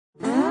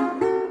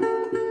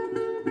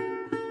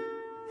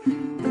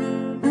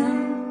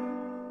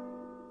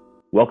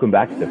Welcome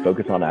back to the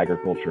Focus on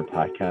Agriculture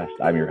podcast.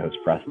 I'm your host,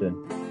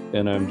 Preston.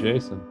 And I'm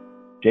Jason.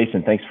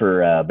 Jason, thanks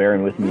for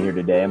bearing with me here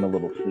today. I'm a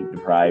little sleep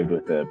deprived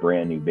with a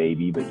brand new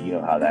baby, but you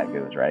know how that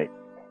goes, right?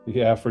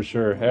 Yeah, for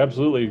sure.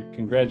 Absolutely.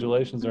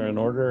 Congratulations are in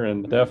order,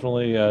 and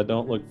definitely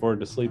don't look forward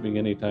to sleeping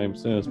anytime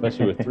soon,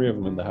 especially with three of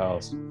them in the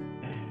house.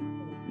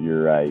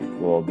 You're right.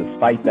 Well,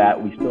 despite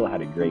that, we still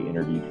had a great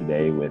interview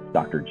today with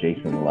Dr.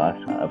 Jason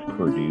Lusk of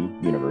Purdue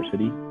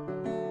University.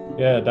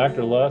 Yeah,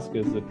 Dr. Lusk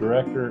is the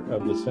director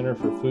of the Center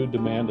for Food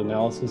Demand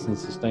Analysis and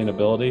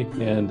Sustainability.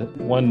 And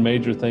one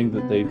major thing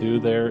that they do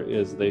there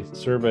is they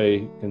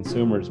survey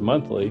consumers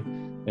monthly,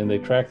 and they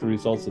track the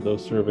results of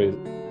those surveys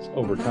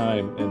over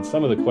time. And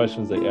some of the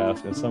questions they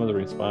ask and some of the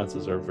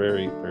responses are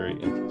very, very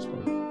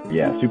interesting.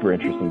 Yeah, super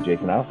interesting,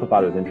 Jason. I also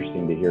thought it was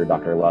interesting to hear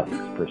Dr. Lusk's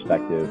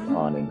perspective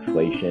on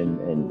inflation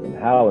and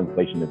how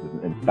inflation is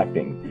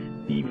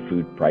affecting the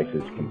food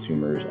prices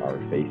consumers are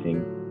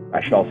facing.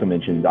 I should also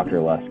mention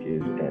Dr. Lusk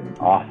is an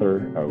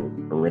author, a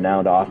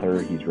renowned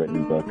author. He's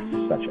written books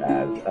such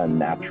as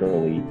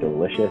Unnaturally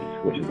Delicious,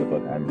 which is a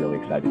book I'm really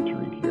excited to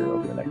read here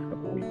over the next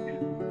couple of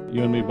weeks.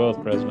 You and me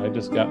both, President. I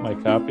just got my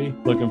copy.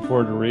 Looking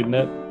forward to reading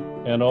it.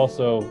 And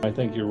also, I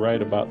think you're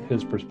right about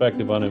his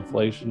perspective on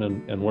inflation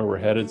and where we're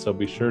headed. So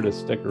be sure to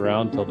stick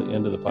around till the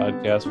end of the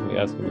podcast when we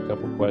ask him a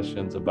couple of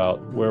questions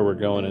about where we're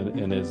going.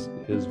 And his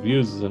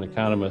views as an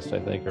economist, I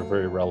think, are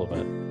very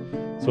relevant.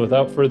 So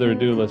without further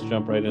ado, let's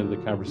jump right into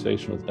the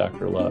conversation with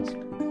Dr. Lusk.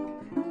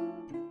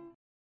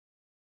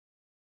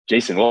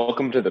 Jason,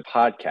 welcome to the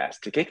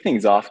podcast. To kick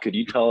things off, could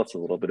you tell us a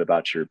little bit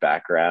about your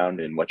background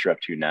and what you're up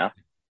to now?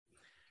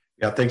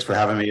 Yeah, thanks for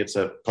having me. It's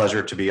a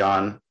pleasure to be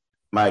on.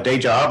 My day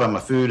job, I'm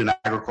a food and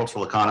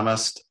agricultural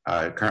economist.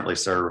 I currently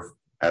serve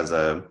as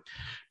a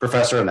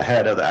professor and the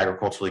head of the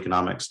agricultural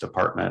economics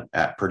department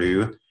at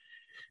Purdue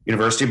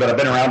University, but I've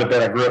been around a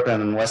bit. I grew up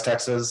in West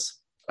Texas,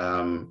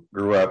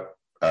 grew up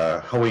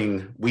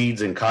hoeing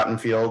weeds in cotton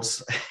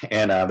fields,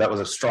 and that was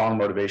a strong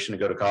motivation to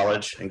go to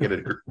college and get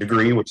a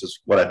degree, which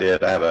is what I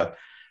did. I have an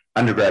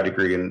undergrad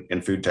degree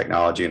in food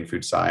technology and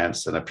food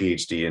science and a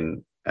PhD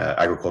in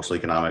agricultural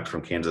economics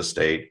from Kansas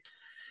State.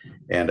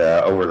 And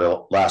over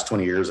the last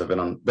 20 years, I've been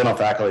on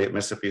faculty at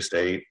Mississippi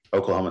State,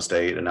 Oklahoma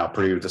State, and now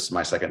Purdue. This is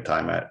my second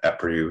time at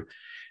Purdue.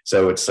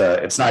 So it's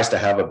nice to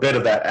have a bit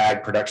of that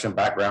ag production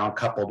background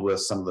coupled with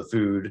some of the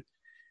food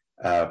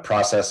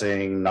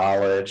processing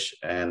knowledge,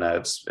 and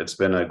it's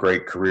been a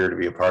great career to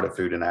be a part of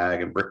food and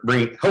ag and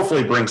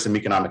hopefully bring some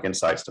economic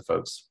insights to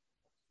folks.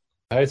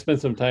 I spent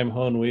some time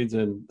hoeing weeds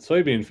in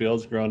soybean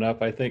fields growing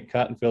up. I think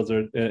cotton fields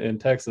in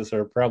Texas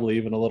are probably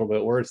even a little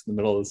bit worse in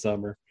the middle of the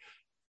summer.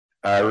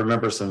 I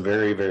remember some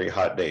very, very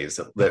hot days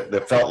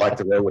that felt like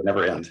the road would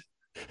never end.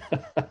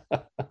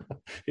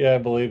 Yeah, I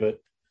believe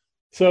it.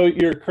 So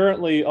you're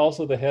currently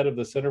also the head of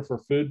the Center for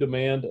Food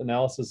Demand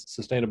Analysis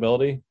and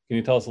Sustainability. Can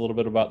you tell us a little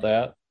bit about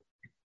that?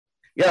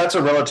 Yeah, it's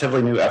a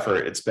relatively new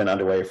effort. It's been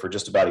underway for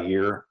just about a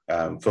year.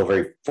 Feel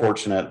very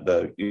fortunate.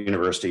 The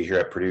university here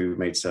at Purdue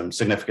made some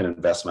significant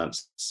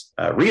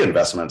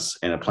reinvestments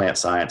in a plant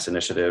science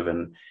initiative.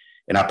 And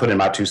I put in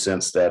my 2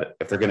 cents that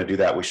if they're going to do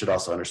that, we should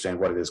also understand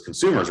what it is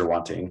consumers are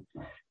wanting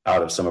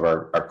out of some of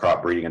our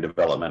crop breeding and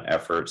development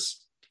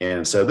efforts.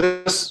 And so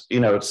this,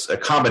 it's a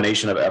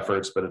combination of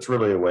efforts, but it's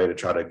really a way to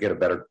try to get a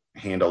better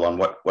handle on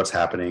what's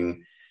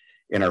happening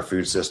in our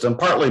food system,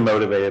 partly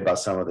motivated by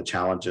some of the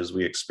challenges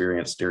we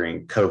experienced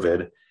during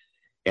COVID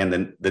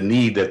and the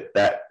need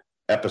that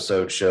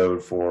episode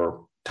showed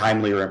for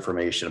timelier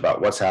information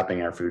about what's happening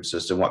in our food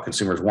system, what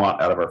consumers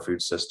want out of our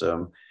food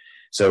system.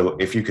 So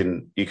if you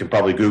can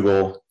probably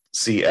Google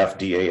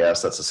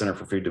CFDAS, that's the Center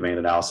for Food Demand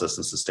Analysis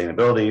and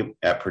Sustainability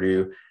at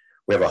Purdue.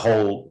 We have a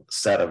whole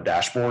set of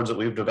dashboards that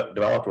we've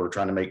developed. We're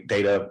trying to make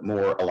data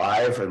more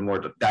alive and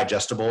more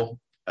digestible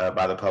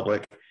by the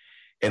public.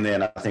 And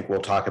then I think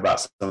we'll talk about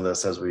some of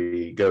this as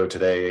we go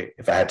today,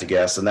 if I had to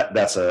guess. And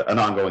that's an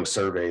ongoing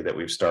survey that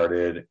we've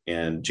started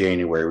in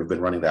January. We've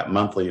been running that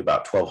monthly,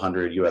 about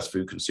 1,200 U.S.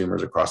 food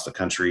consumers across the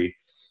country.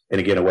 And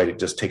again, a way to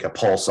just take a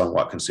pulse on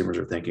what consumers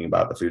are thinking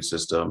about the food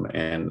system,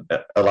 and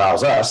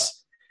allows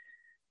us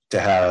to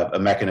have a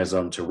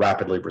mechanism to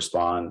rapidly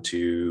respond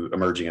to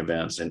emerging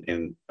events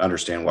and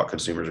understand what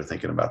consumers are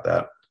thinking about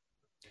that.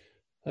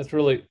 That's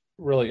really,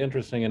 really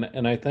interesting.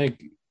 And I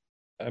think,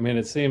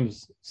 it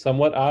seems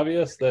somewhat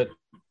obvious that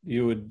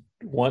you would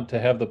want to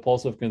have the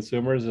pulse of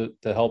consumers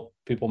to help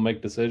people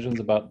make decisions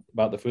about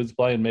the food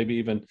supply, and maybe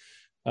even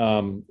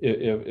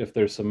if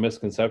there's some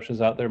misconceptions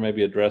out there,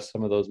 maybe address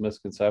some of those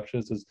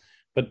misconceptions.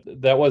 But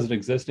that wasn't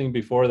existing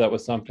before. That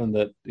was something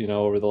that,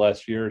 over the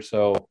last year or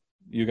so,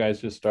 you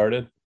guys just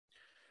started.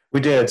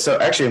 We did. So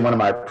actually, in one of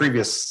my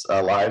previous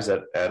lives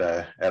at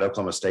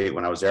Oklahoma State,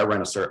 when I was there, I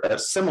ran a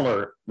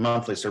similar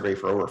monthly survey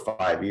for over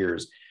 5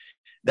 years.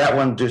 That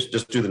one, just due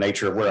to the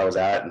nature of where I was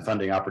at and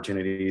funding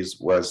opportunities,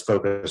 was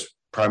focused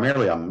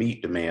primarily on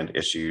meat demand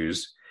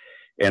issues.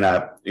 And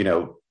I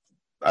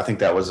think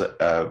that was an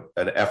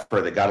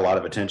effort that got a lot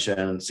of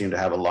attention, seemed to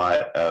have a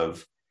lot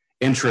of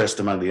interest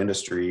among the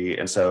industry.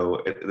 And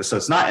so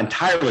it's not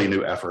entirely a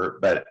new effort,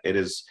 but it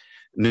is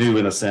new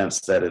in the sense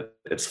that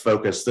it's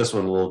focused this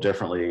one a little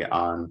differently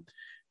on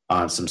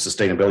some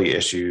sustainability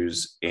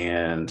issues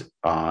and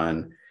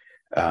on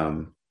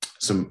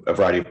a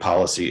variety of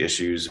policy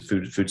issues,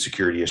 food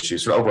security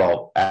issues, so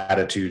overall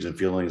attitudes and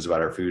feelings about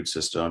our food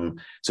system.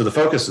 So the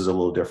focus is a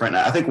little different.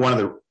 And I think one of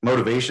the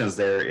motivations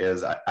there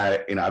is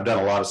I've done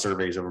a lot of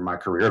surveys over my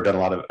career. I've done a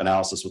lot of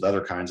analysis with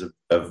other kinds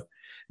of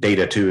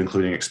data too,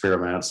 including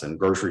experiments and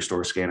grocery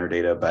store scanner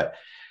data. But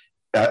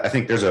I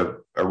think there's a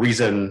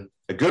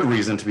good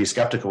reason to be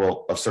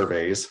skeptical of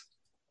surveys.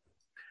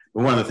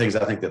 But one of the things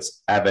I think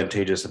that's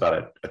advantageous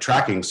about a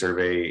tracking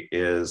survey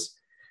is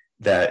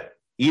that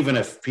even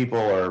if people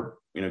are,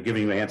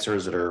 giving you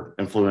answers that are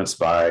influenced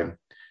by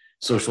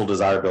social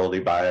desirability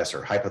bias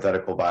or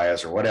hypothetical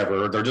bias or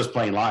whatever, they're just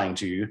plain lying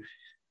to you.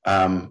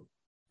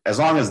 As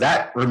long as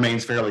that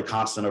remains fairly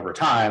constant over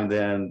time,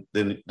 then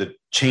the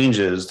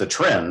changes, the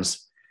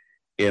trends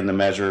in the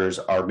measures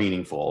are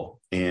meaningful.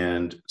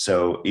 And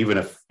so even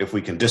if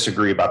we can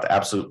disagree about the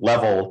absolute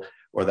level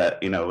or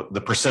that,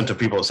 the percent of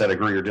people that said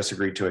agree or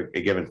disagree to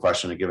a given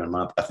question, a given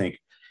month, I think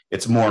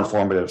it's more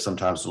informative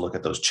sometimes to look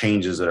at those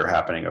changes that are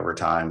happening over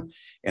time,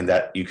 and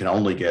that you can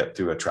only get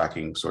through a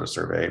tracking sort of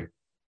survey.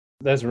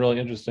 That's a really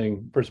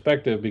interesting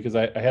perspective, because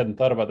I hadn't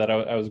thought about that.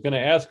 I was going to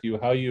ask you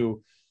how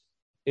you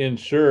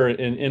ensure,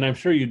 and I'm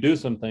sure you do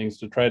some things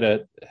to try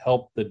to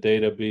help the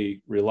data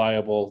be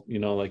reliable.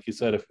 Like you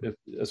said, if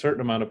a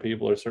certain amount of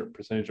people or a certain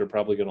percentage are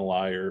probably going to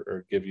lie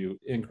or give you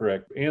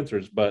incorrect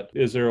answers, but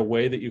is there a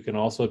way that you can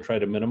also try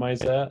to minimize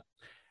that?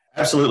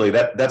 Absolutely.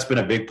 That's been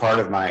a big part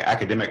of my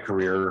academic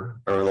career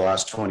over the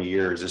last 20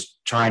 years, is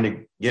trying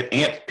to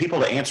get people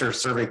to answer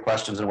survey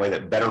questions in a way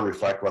that better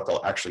reflect what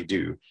they'll actually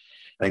do.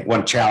 I think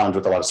one challenge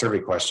with a lot of survey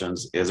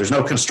questions is there's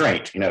no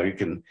constraint.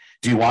 Do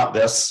you want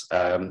this?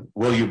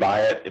 Will you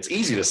buy it? It's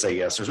easy to say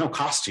yes. There's no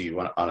cost to you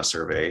on a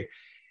survey.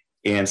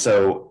 And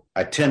so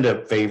I tend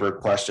to favor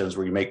questions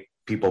where you make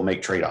people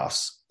make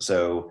trade-offs.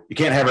 So you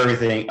can't have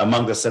everything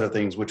among the set of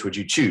things. Which would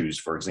you choose,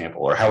 for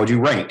example, or how would you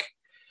rank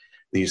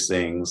these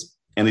things?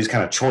 And these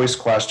kind of choice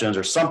questions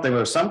or something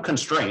with some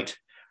constraint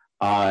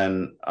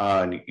on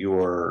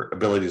your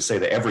ability to say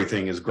that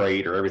everything is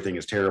great or everything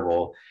is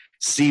terrible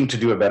seem to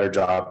do a better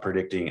job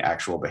predicting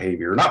actual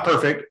behavior. Not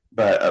perfect,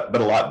 but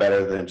a lot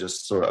better than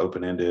just sort of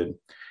open-ended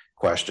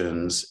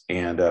questions.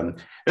 And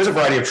there's a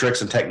variety of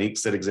tricks and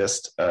techniques that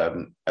exist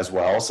as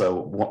well.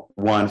 So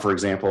one, for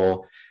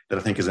example, that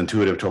I think is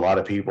intuitive to a lot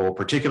of people,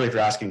 particularly if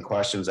you're asking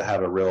questions that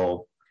have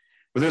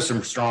there's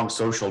some strong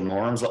social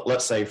norms.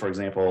 Let's say, for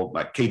example,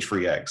 like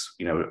cage-free eggs.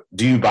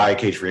 Do you buy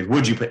cage-free eggs?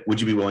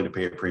 Would you be willing to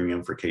pay a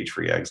premium for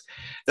cage-free eggs?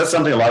 That's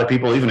something a lot of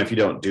people, even if you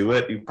don't do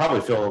it, you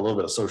probably feel a little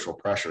bit of social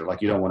pressure.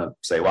 Like you don't want to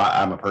say, well,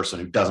 I'm a person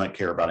who doesn't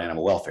care about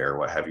animal welfare or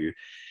what have you.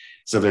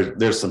 So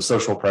there's some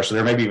social pressure.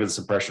 There may be even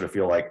some pressure to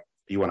feel like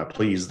you want to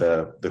please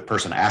the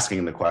person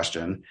asking the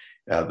question.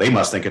 They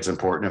must think it's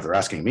important if they're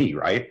asking me,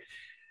 right?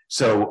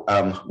 So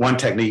one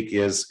technique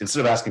is, instead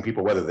of asking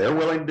people whether they're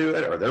willing to do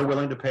it or they're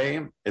willing to pay,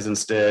 is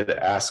instead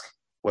ask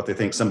what they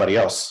think somebody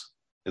else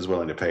is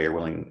willing to pay or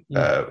willing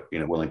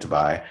to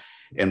buy.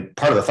 And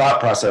part of the thought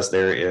process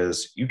there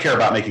is you care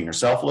about making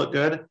yourself look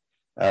good,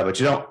 but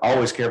you don't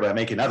always care about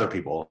making other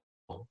people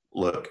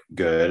look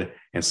good.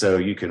 And so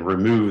you can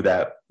remove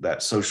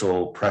that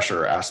social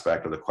pressure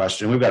aspect of the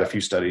question. We've got a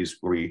few studies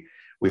where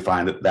we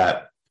find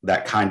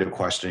that kind of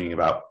questioning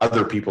about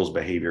other people's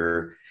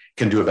behavior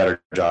can do a better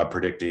job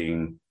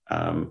predicting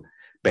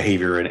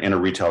behavior in a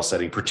retail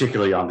setting,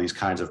 particularly on these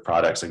kinds of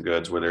products and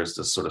goods where there's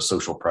this sort of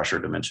social pressure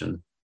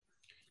dimension.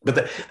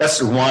 But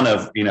that's one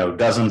of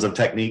dozens of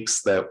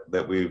techniques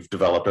that we've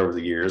developed over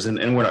the years, and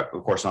we're not,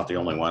 of course, not the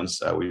only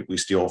ones. We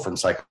steal from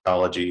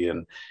psychology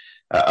and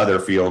other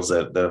fields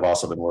that have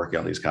also been working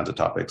on these kinds of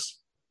topics.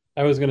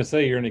 I was going to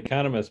say you're an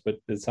economist, but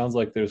it sounds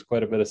like there's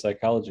quite a bit of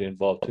psychology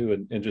involved too,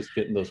 and just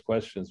getting those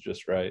questions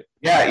just right.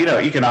 Yeah,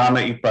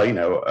 economic. You probably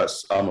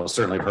almost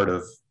certainly heard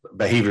of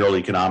behavioral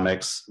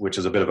economics, which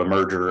is a bit of a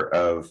merger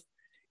of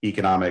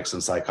economics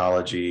and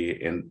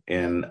psychology.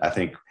 And I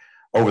think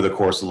over the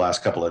course of the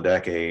last couple of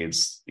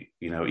decades,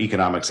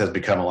 economics has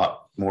become a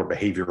lot more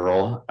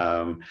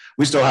behavioral.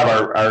 We still have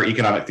our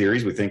economic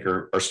theories we think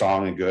are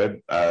strong and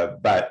good,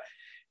 but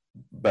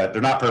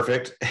they're not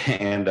perfect,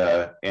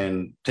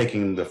 and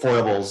taking the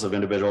foibles of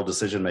individual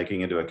decision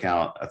making into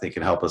account, I think,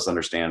 can help us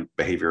understand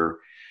behavior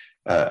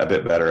a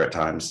bit better at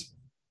times.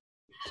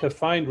 To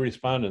find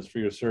respondents for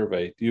your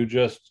survey, do you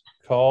just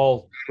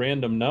call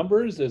random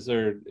numbers? Is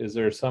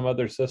there some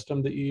other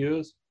system that you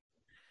use?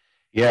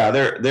 Yeah,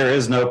 there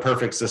is no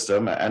perfect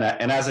system, and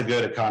as a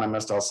good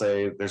economist, I'll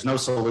say there's no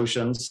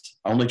solutions,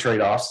 only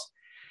trade-offs.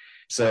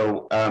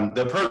 So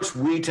the approach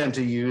we tend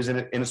to use,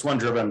 and it's one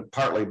driven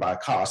partly by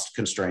cost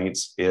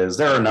constraints, is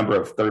there are a number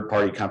of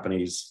third-party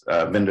companies,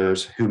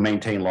 vendors, who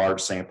maintain large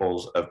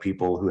samples of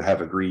people who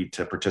have agreed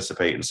to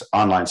participate in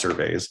online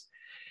surveys.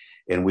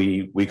 And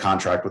we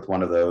contract with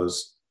one of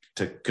those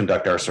to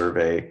conduct our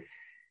survey.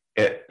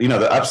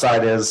 The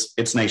upside is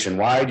it's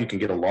nationwide. You can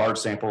get a large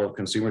sample of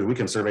consumers. We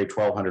can survey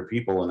 1,200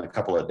 people in a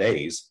couple of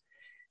days.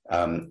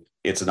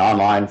 it's an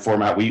online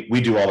format.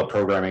 We do all the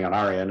programming on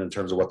our end in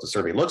terms of what the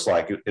survey looks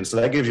like. And so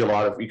that gives you a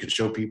lot of, you can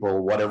show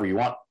people whatever you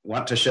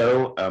want to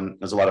show.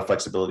 There's a lot of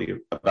flexibility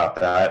about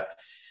that.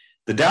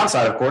 The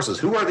downside, of course, is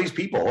who are these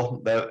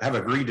people that have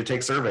agreed to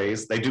take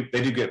surveys? They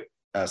do get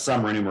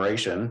some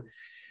remuneration,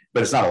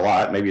 but it's not a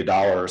lot, maybe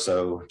 $1 or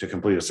so to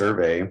complete a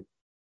survey.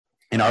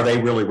 And are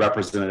they really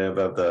representative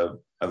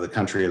of the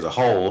country as a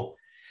whole?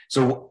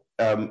 So,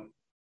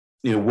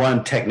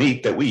 one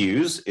technique that we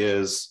use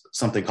is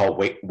something called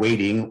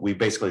weighting. We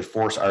basically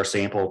force our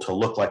sample to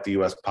look like the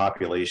U.S.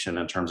 population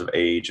in terms of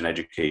age and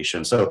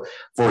education. So,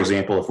 for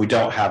example, if we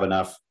don't have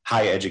enough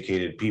high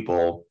educated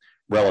people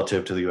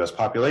relative to the U.S.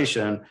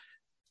 population,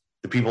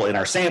 the people in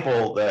our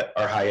sample that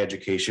are high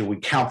education, we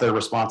count their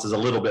responses a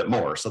little bit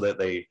more so that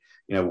they,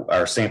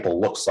 our sample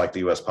looks like the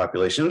U.S.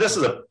 population. This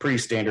is a pretty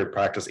standard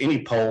practice.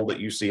 Any poll that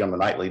you see on the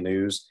nightly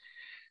news,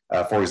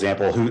 for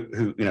example,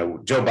 who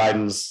Joe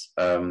Biden's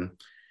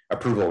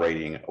approval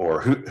rating,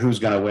 or who's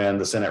going to win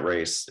the Senate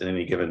race in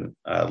any given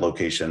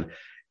location,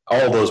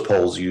 all those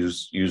polls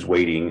use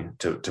weighting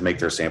to make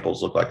their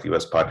samples look like the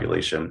U.S.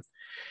 population.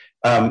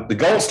 The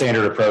gold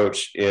standard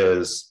approach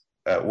is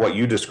what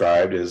you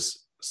described is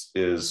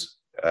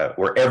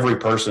where every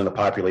person in the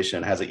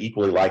population has an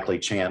equally likely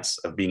chance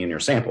of being in your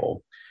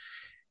sample.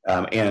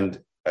 And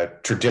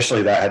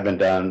traditionally that had been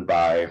done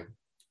by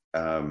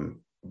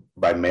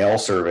mail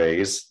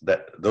surveys.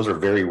 That those are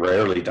very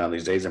rarely done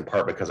these days, in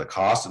part because of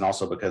cost and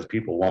also because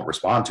people won't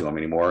respond to them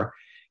anymore.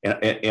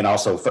 And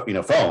also,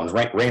 phones,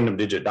 random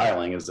digit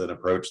dialing is an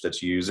approach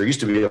that's used. There used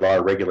to be a lot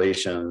of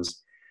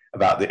regulations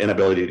about the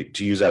inability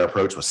to use that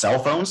approach with cell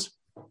phones.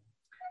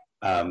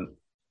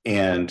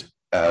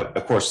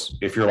 Of course,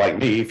 if you're like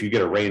me, if you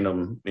get a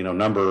random,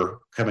 number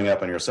coming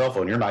up on your cell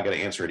phone, you're not going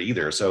to answer it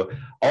either. So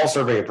all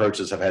survey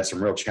approaches have had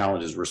some real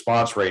challenges.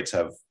 Response rates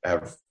have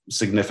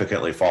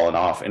significantly fallen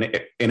off. And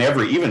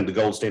even the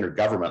gold standard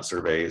government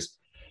surveys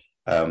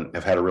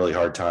have had a really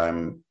hard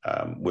time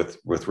with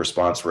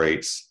response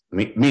rates,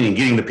 meaning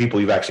getting the people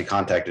you've actually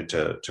contacted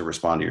to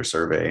respond to your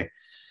survey.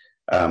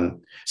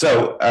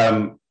 So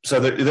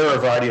there are a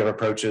variety of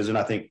approaches. And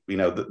I think,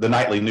 the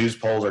nightly news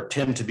polls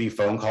tend to be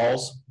phone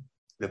calls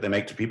that they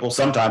make to people.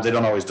 Sometimes they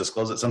don't always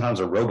disclose it. Sometimes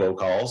they're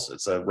robocalls.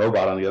 It's a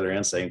robot on the other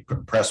end saying,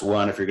 press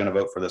 1 if you're going to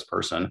vote for this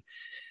person.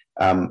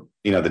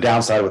 The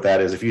downside with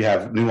that is if you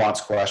have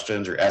nuanced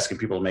questions or asking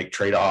people to make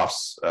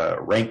trade-offs,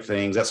 rank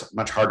things, that's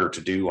much harder to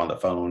do on the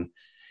phone.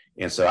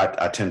 And so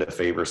I tend to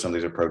favor some of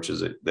these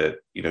approaches that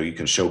you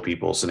can show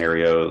people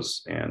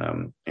scenarios.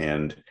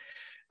 And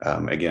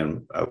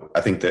again,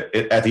 I think that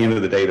at the end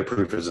of the day, the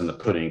proof is in the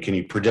pudding. Can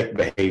you predict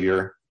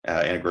behavior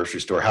in a grocery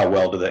store? How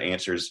well do the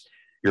answers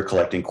you're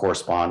collecting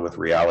correspond with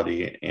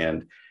reality?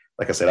 And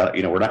like I said,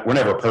 we're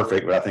never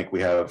perfect, but I think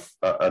we have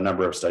a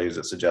number of studies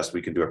that suggest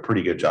we can do a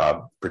pretty good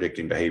job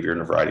predicting behavior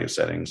in a variety of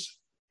settings.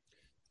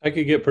 I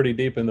could get pretty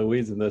deep in the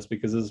weeds in this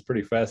because this is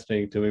pretty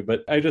fascinating to me,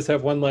 but I just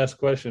have one last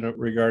question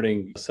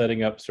regarding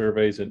setting up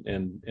surveys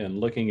and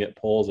looking at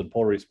polls and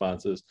poll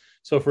responses.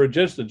 So for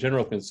just a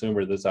general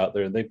consumer that's out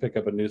there and they pick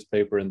up a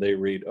newspaper and they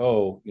read,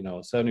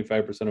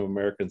 75% of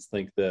Americans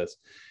think this.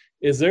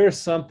 Is there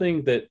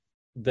something that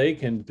they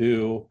can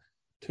do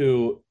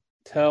to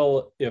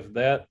tell if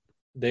that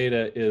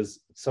data is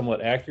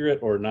somewhat accurate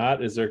or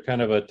not? Is there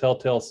kind of a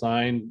telltale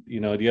sign? Do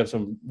you have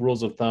some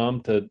rules of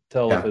thumb to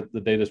tell if the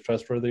data is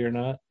trustworthy or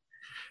not?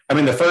 I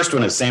mean, the first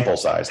one is sample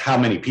size. How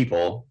many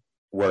people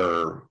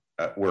were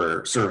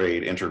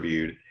surveyed,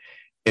 interviewed,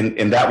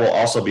 and that will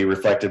also be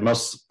reflected.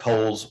 Most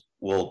polls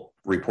will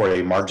report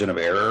a margin of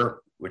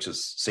error, which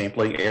is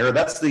sampling error.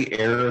 That's the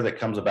error that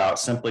comes about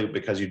simply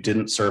because you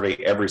didn't survey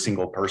every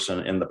single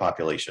person in the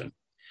population.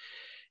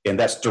 And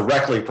that's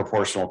directly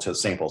proportional to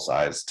sample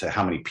size, to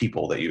how many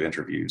people that you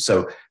interview.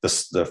 So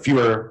the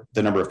fewer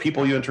the number of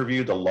people you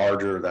interview, the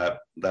larger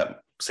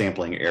that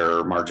sampling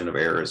error, margin of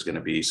error is going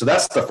to be. So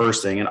that's the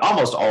first thing. And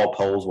almost all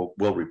polls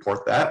will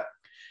report that.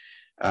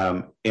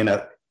 And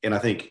I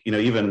think,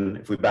 even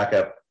if we back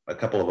up a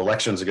couple of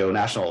elections ago,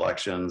 national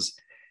elections,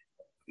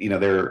 a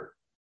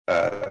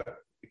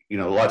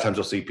lot of times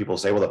you'll see people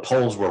say, well, the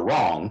polls were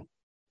wrong.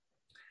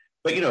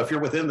 But, if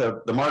you're within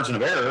the margin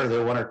of error,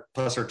 they're one or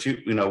plus or two,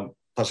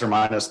 plus or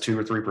minus 2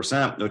 or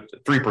 3%.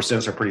 3%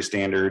 is a pretty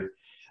standard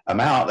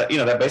amount.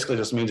 That basically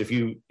just means if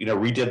you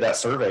redid that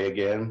survey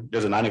again,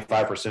 there's a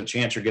 95%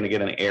 chance you're going to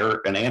get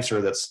an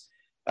answer that's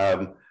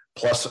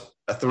plus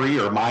a 3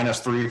 or minus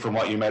 3 from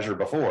what you measured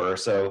before.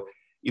 So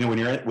when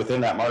you're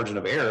within that margin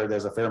of error,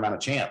 there's a fair amount of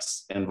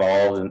chance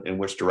involved in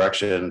which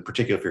direction,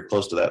 particularly if you're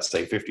close to that,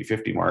 say,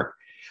 50-50 mark.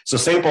 So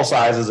sample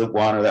size is at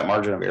 1, or that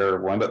margin of error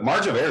of 1, but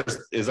margin of error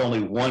is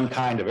only one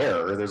kind of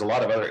error. There's a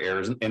lot of other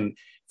errors, and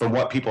from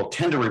what people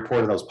tend to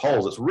report in those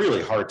polls, it's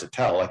really hard to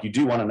tell. Like, you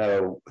do want to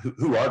know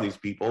who are these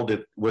people?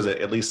 Was it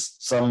at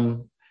least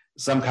some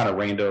kind of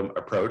random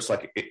approach?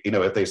 Like,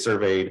 if they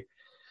surveyed,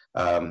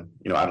 I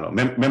don't know,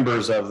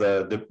 members of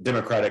the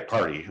Democratic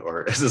Party,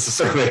 or is this a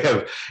survey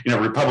of,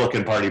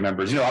 Republican Party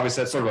members?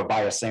 Obviously that's sort of a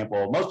biased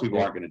sample. Most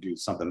people aren't going to do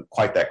something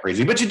quite that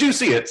crazy, but you do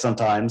see it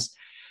sometimes.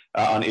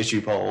 on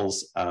issue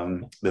polls,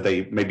 that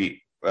they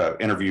maybe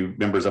interview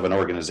members of an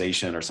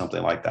organization or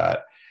something like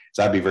that.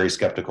 So I'd be very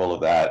skeptical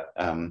of that.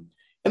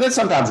 And then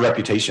sometimes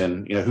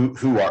reputation,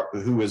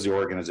 who is the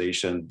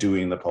organization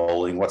doing the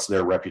polling? What's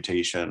their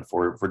reputation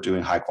for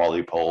doing high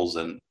quality polls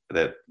and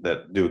that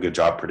do a good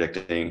job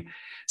predicting?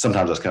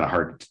 Sometimes that's kind of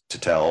hard to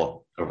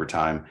tell over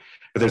time,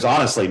 but there's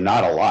honestly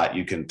not a lot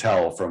you can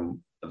tell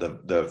from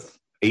the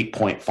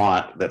 8-point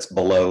font that's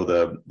below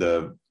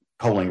the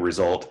polling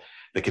result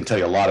that can tell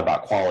you a lot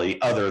about quality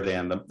other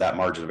than that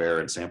margin of error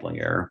and sampling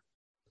error.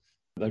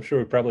 I'm sure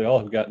we probably all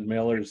have gotten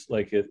mailers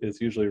like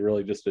it's usually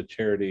really just a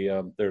charity.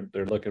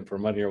 They're looking for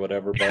money or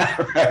whatever,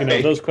 but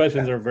Right. Those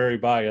questions are very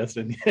biased,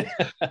 and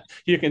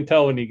you can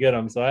tell when you get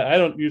them. So I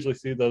don't usually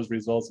see those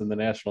results in the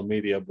national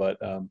media, but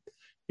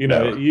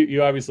No.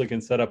 you obviously can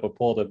set up a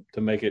poll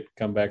to make it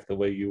come back the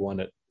way you want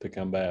it to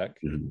come back.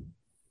 Mm-hmm.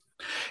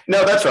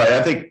 No, that's right.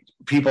 I think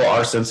people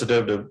are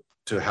sensitive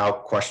to how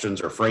questions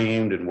are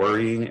framed and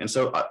wording. And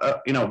so,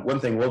 one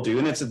thing we'll do,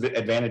 and it's an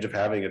advantage of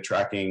having a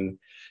tracking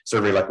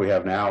survey like we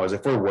have now, is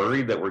if we're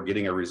worried that we're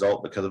getting a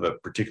result because of a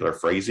particular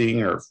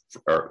phrasing or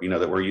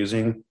that we're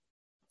using,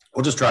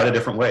 we'll just try it a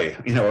different way,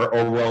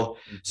 or we'll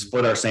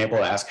split our sample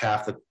and ask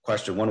half the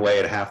question one way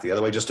and half the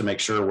other way, just to make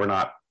sure we're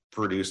not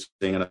producing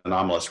an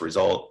anomalous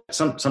result.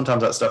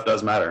 Sometimes that stuff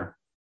does matter.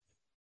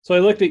 So I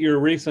looked at your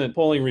recent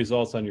polling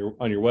results on your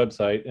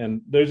website,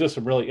 and there's just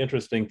some really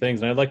interesting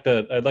things. And I'd like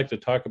to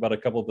talk about a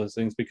couple of those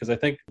things, because I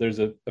think there's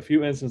a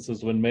few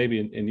instances when maybe,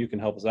 and you can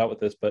help us out with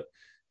this, but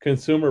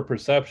consumer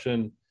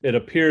perception, it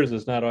appears,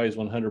 is not always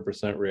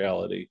 100%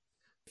 reality.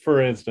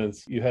 For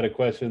instance, you had a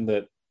question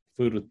that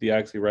food with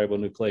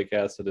deoxyribonucleic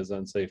acid is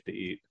unsafe to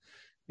eat.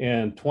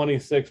 And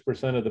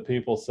 26% of the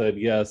people said,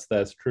 yes,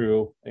 that's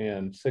true.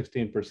 And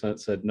 16%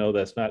 said, no,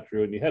 that's not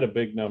true. And you had a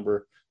big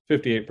number,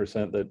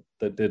 58%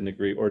 that didn't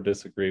agree or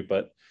disagree.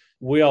 But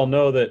we all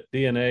know that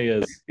DNA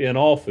is in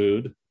all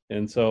food.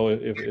 And so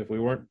if we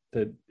weren't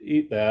to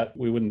eat that,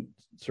 we wouldn't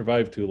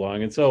survive too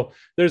long. And so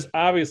there's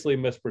obviously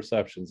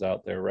misperceptions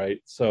out there, right?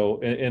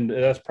 So, and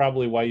that's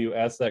probably why you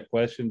asked that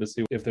question, to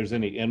see if there's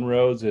any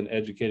inroads in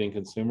educating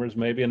consumers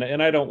maybe.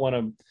 And I don't want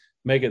to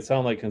make it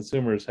sound like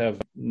consumers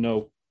have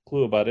no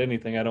clue about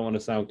anything. I don't want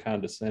to sound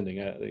condescending.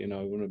 I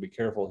want to be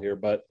careful here,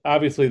 but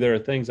obviously there are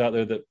things out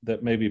there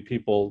that maybe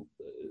people,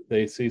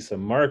 they see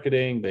some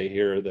marketing, they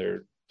hear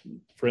their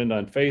friend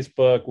on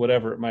Facebook,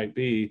 whatever it might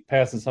be,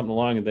 passing something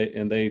along,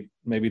 and they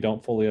maybe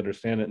don't fully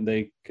understand it, and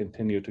they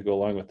continue to go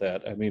along with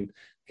that. I mean,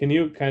 can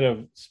you kind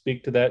of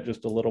speak to that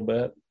just a little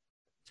bit?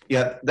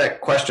 Yeah,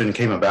 that question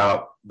came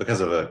about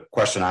because of a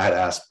question I had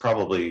asked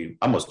probably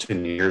almost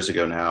 10 years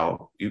ago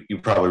now. You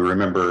probably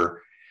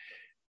remember,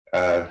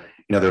 there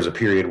was a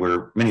period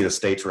where many of the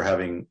states were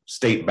having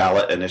state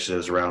ballot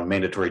initiatives around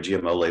mandatory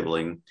GMO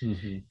labeling.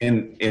 Mm-hmm.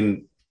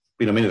 And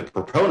many of the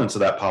proponents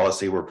of that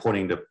policy were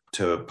pointing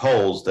to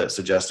polls that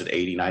suggested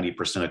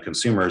 80-90% of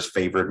consumers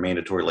favored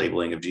mandatory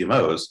labeling of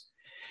GMOs.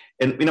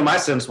 And, my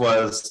sense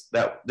was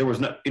that there was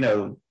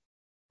no,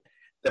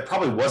 that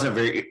probably wasn't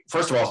very,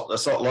 first of all,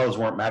 the laws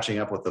weren't matching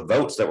up with the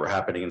votes that were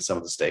happening in some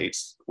of the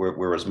states where it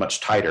was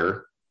much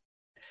tighter.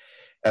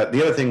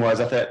 The other thing was,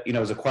 I thought, it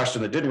was a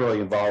question that didn't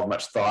really involve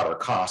much thought or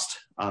cost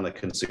on the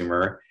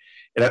consumer.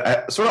 And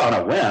I sort of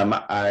on a whim,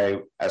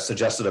 I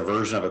suggested a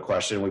version of a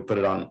question. We put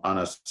it on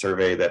a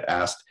survey that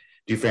asked,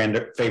 do you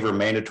favor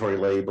mandatory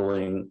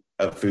labeling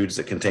of foods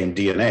that contain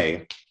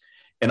DNA?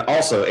 And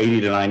also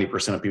 80 to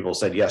 90% of people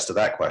said yes to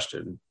that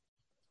question.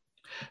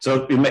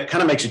 So it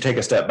kind of makes you take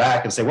a step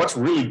back and say, what's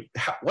really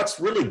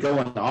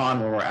going on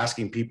when we're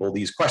asking people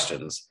these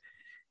questions?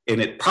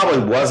 And it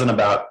probably wasn't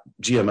about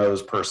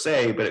GMOs per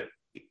se, but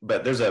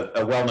there's a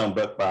well-known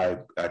book by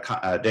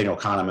Daniel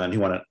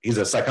Kahneman. He's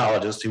a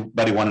psychologist,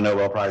 but he won a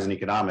Nobel Prize in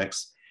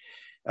economics.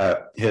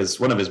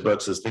 One of his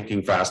books is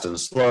Thinking Fast and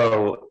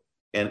Slow,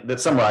 and that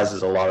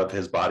summarizes a lot of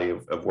his body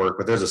of work.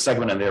 But there's a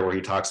segment in there where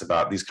he talks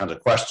about these kinds of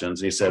questions.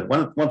 And he said,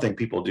 one thing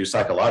people do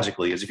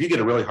psychologically is if you get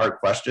a really hard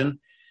question,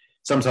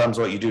 sometimes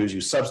what you do is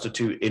you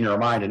substitute in your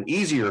mind an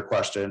easier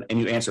question and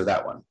you answer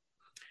that one.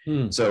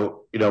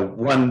 So,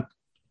 one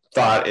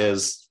thought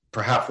is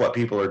perhaps what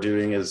people are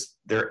doing is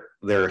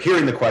they're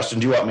hearing the question,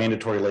 do you want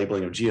mandatory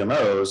labeling of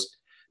GMOs?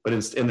 But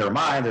in their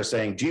mind, they're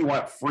saying, do you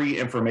want free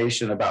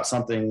information about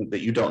something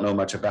that you don't know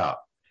much about?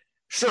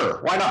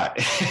 Sure, why not?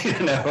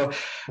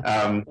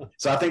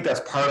 So I think that's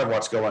part of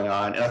what's going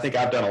on. And I think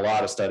I've done a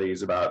lot of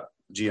studies about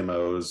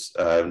GMOs,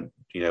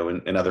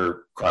 and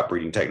other crop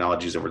breeding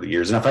technologies over the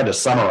years. And if I had to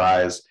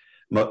summarize,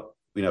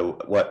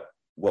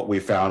 what we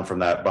found from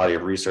that body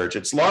of research,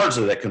 it's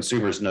largely that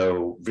consumers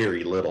know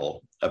very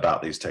little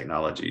about these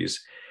technologies.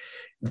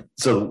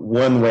 So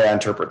one way I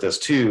interpret this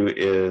too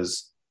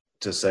is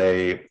to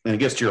say, and it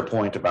gets to your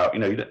point about,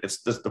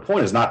 the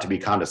point is not to be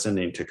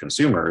condescending to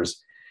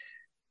consumers,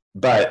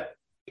 but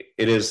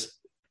it is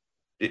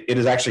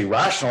actually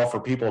rational for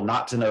people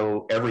not to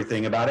know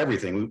everything about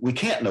everything. We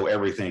can't know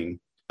everything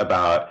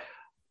about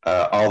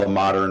all the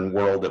modern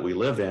world that we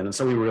live in. And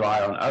so we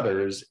rely on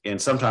others.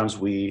 And sometimes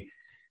we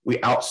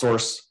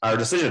outsource our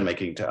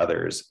decision-making to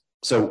others.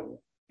 So,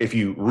 if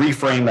you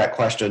reframe that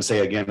question, say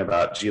again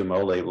about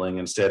GMO labeling,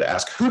 instead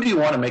ask, who do you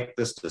want to make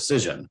this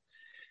decision?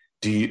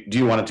 Do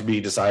you want it to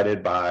be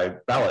decided by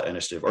ballot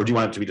initiative, or do you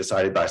want it to be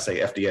decided by, say,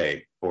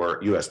 FDA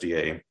or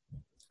USDA?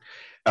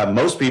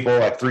 Most people,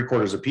 like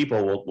 3/4 of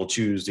people, will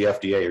choose the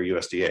FDA or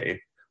USDA.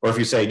 Or if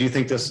you say, do you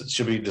think this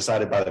should be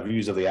decided by the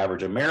views of the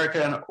average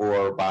American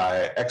or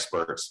by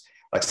experts?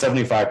 Like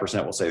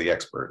 75% will say the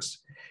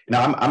experts.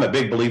 Now, I'm a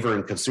big believer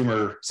in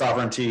consumer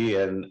sovereignty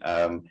and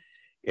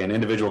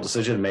individual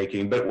decision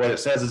making, but what it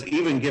says is,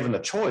 even given the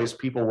choice,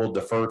 people will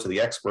defer to the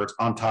experts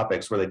on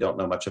topics where they don't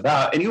know much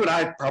about. And you and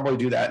I probably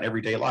do that in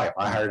everyday life.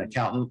 I hire an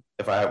accountant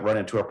if I run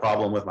into a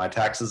problem with my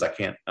taxes I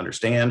can't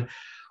understand,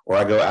 or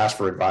I go ask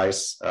for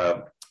advice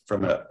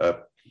from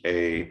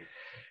a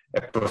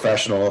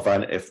professional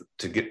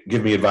to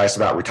give me advice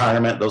about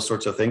retirement, those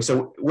sorts of things.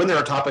 So when there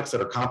are topics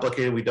that are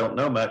complicated, we don't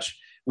know much,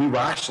 we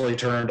rationally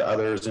turn to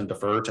others and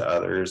defer to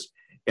others.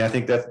 And I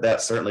think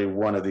that's certainly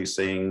one of these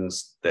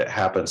things that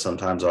happens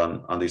sometimes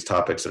on these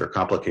topics that are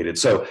complicated.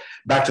 So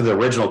back to the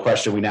original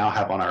question we now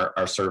have on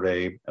our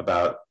survey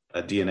about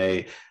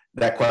DNA,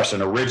 that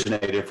question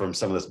originated from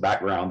some of this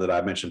background that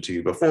I mentioned to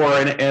you before.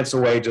 And it's a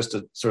way just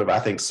to sort of, I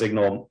think,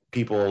 signal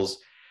people's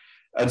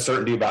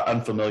uncertainty about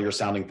unfamiliar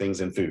sounding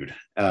things in food.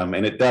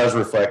 And it does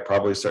reflect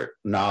probably certain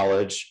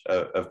knowledge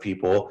of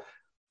people.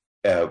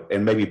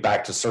 And maybe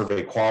back to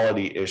survey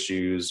quality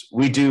issues,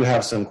 we do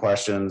have some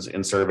questions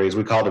in surveys.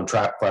 We call them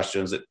trap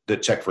questions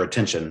that check for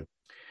attention.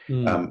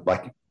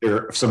 Like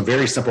there are some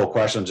very simple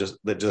questions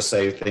that just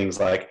say things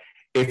like,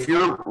 if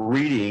you're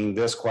reading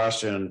this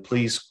question,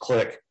 please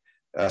click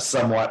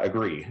somewhat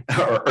agree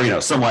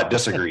or somewhat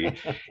disagree.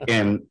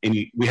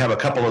 We have a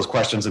couple of those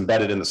questions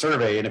embedded in the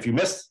survey. And if you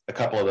miss a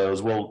couple of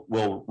those,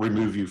 we'll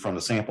remove you from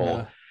the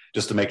sample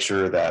just to make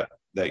sure that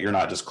you're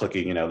not just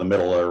clicking, the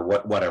middle or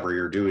whatever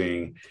you're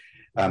doing.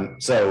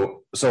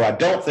 So I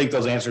don't think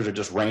those answers are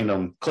just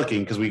random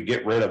clicking, because we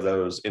get rid of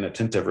those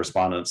inattentive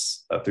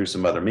respondents through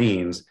some other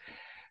means.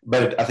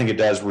 But I think it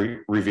does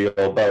reveal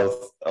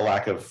both a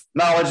lack of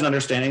knowledge and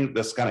understanding,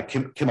 this kind of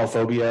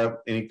chemophobia,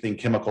 anything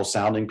chemical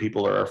sounding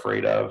people are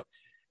afraid of.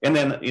 And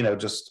then,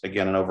 just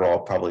again, an overall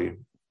probably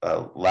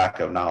lack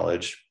of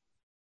knowledge.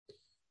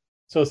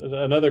 So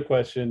another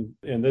question,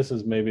 and this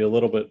is maybe a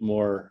little bit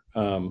more,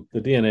 the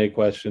DNA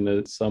question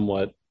is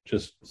somewhat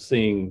just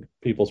seeing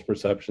people's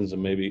perceptions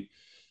and maybe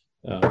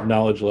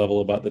knowledge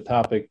level about the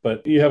topic,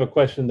 but you have a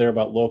question there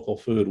about local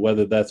food,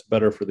 whether that's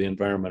better for the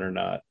environment or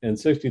not. And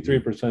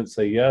 63%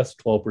 say yes,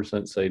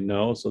 12% say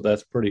no. So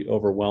that's pretty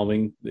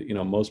overwhelming.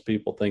 Most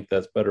people think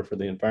that's better for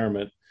the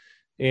environment.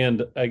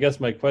 And I guess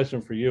my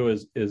question for you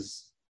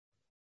is,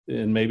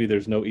 and maybe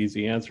there's no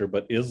easy answer,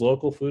 but is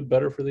local food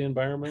better for the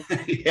environment?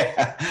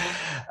 Yeah.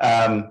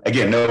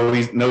 Again,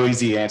 no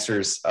easy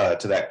answers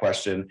to that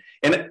question.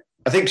 And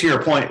I think to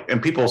your point, and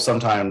people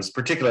sometimes,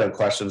 particularly in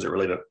questions that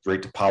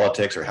relate to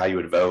politics or how you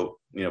would vote,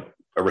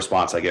 a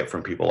response I get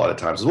from people a lot of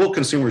times is, well,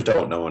 consumers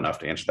don't know enough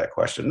to answer that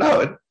question.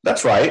 No,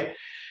 that's right.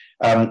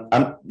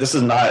 These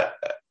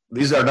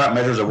are not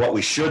measures of what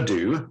we should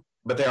do,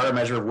 but they are a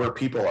measure of where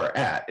people are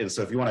at. And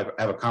so if you want to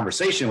have a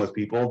conversation with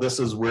people, this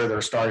is where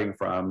they're starting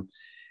from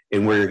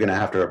and where you're going to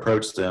have to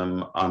approach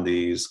them on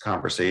these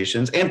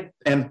conversations. And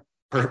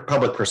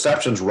public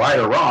perceptions, right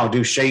or wrong,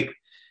 do shape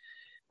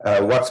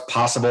what's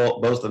possible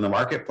both in the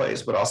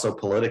marketplace, but also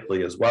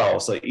politically as well.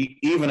 So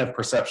even if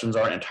perceptions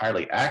aren't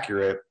entirely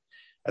accurate,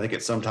 I think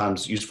it's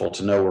sometimes useful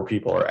to know where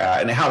people are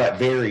at and how that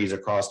varies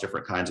across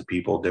different kinds of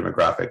people,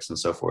 demographics, and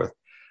so forth.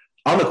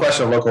 On the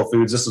question of local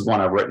foods, this is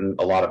one I've written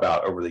a lot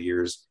about over the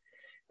years.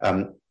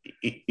 I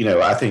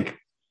think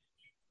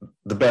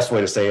the best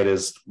way to say it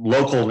is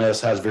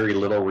localness has very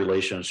little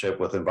relationship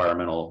with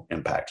environmental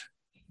impact.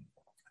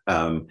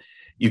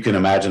 You can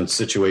imagine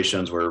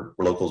situations where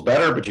local is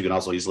better, but you can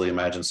also easily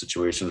imagine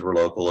situations where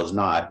local is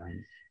not.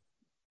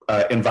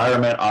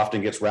 Environment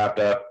often gets wrapped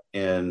up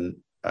in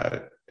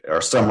or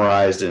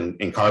summarized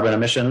in carbon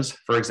emissions,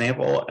 for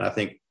example. And I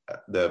think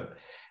the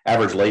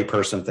average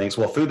layperson thinks,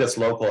 well, food that's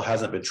local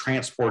hasn't been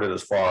transported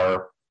as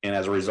far, and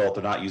as a result,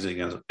 they're not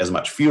using as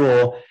much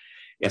fuel.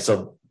 And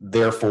so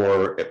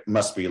therefore, it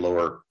must be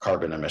lower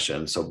carbon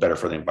emissions, so better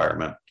for the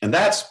environment. And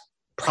that's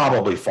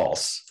probably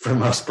false for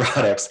most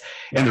products.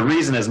 And the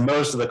reason is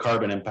most of the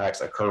carbon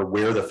impacts occur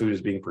where the food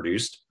is being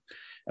produced.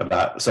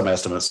 About some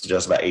estimates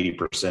suggest about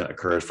 80%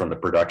 occurs from the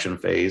production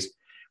phase.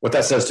 What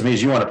that says to me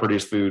is you want to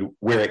produce food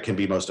where it can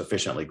be most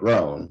efficiently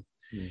grown.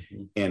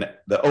 Mm-hmm. And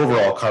the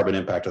overall carbon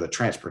impact of the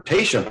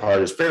transportation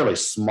part is fairly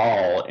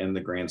small in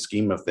the grand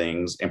scheme of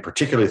things. And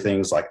particularly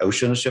things like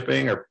ocean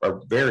shipping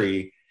are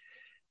very,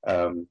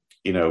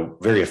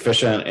 very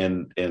efficient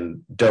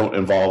and don't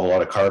involve a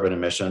lot of carbon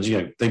emissions.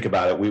 Think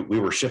about it. We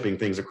were shipping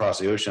things across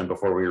the ocean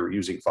before we were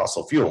using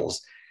fossil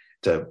fuels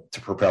to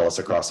propel us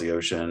across the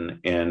ocean.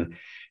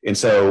 And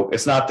so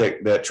it's not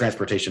that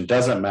transportation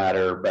doesn't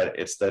matter, but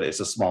it's that it's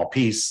a small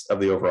piece of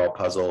the overall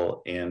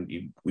puzzle. And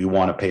we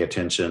want to pay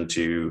attention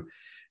to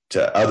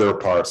other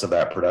parts of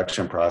that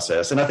production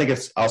process. And I think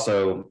it's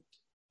also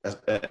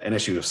an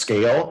issue of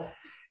scale.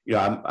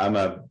 I'm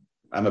a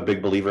I'm a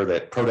big believer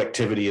that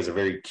productivity is a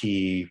very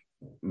key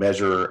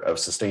measure of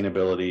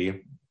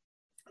sustainability,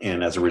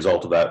 and as a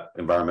result of that,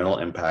 environmental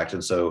impact.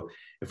 And so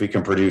if we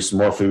can produce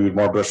more food,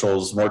 more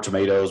bushels, more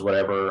tomatoes,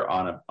 whatever,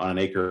 on an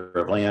acre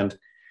of land,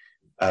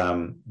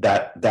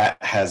 that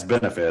has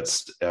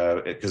benefits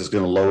because it's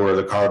going to lower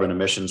the carbon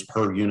emissions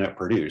per unit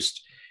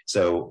produced.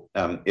 So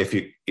if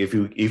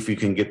you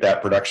can get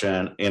that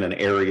production in an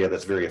area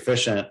that's very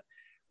efficient,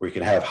 where you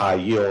can have high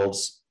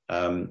yields,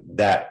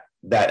 that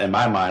in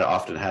my mind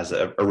often has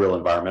a real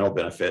environmental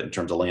benefit in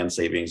terms of land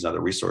savings and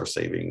other resource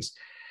savings.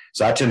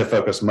 So I tend to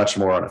focus much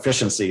more on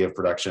efficiency of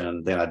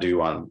production than I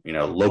do on,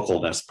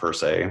 localness per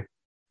se.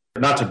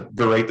 Not to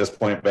berate this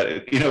point, but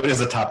it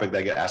is a topic that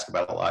I get asked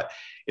about a lot.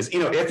 Is,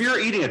 if you're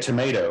eating a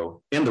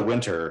tomato in the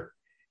winter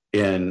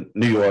in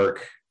New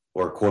York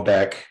or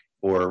Quebec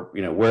or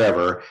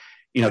wherever,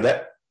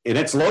 that, and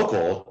it's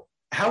local,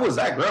 how was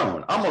that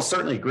grown? Almost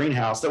certainly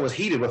greenhouse that was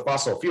heated with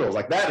fossil fuels.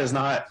 Like, that is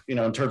not,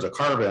 in terms of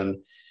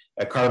carbon,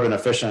 a carbon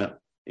efficient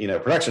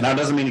production. Now, it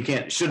doesn't mean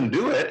you shouldn't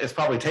do it. It's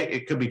probably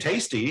it could be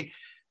tasty.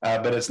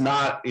 But it's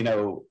not,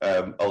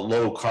 a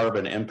low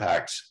carbon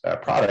impact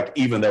product,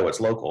 even though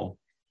it's local.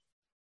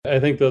 I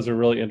think those are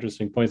really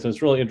interesting points. And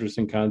it's a really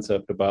interesting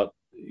concept about,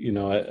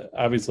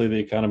 obviously the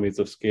economies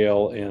of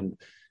scale, and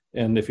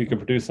if you can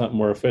produce something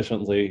more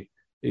efficiently,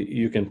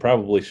 you can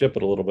probably ship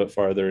it a little bit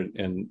farther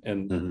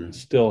and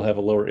still have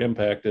a lower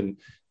impact. And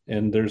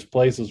there's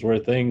places where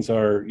things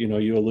are,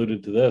 you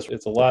alluded to this.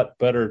 It's a lot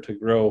better to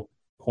grow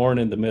corn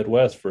in the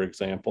Midwest, for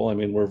example. I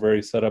mean, we're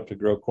very set up to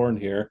grow corn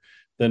here,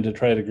 than to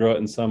try to grow it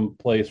in some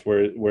place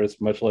where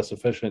it's much less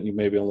efficient. You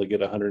maybe only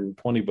get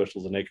 120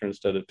 bushels an acre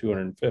instead of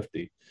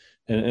 250.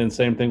 And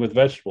same thing with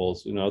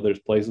vegetables. There's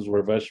places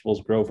where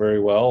vegetables grow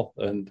very well,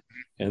 and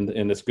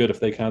it's good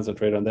if they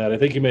concentrate on that. I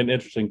think you made an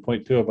interesting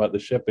point too about the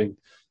shipping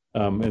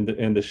and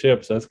the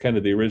ships. That's kind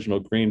of the original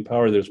green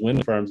power. There's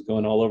wind farms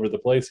going all over the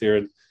place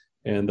here,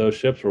 and those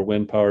ships were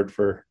wind powered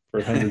for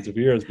hundreds of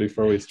years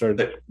before we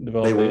started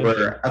developing.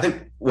 I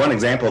think one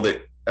example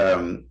that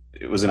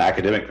it was an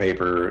academic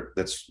paper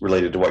that's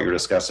related to what you're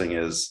discussing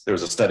is there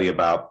was a study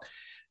about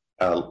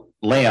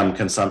lamb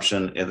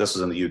consumption, and this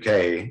was in the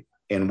UK,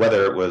 and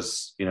whether it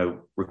was,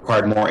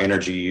 required more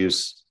energy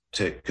use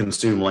to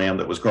consume lamb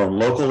that was grown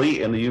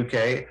locally in the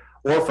UK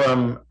or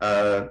from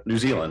New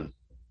Zealand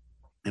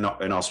in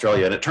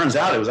Australia. And it turns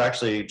out it was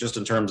actually, just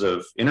in terms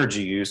of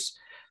energy use,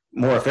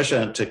 more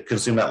efficient to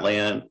consume that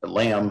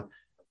lamb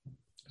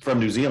from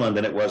New Zealand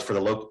than it was for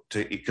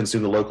to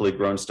consume the locally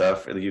grown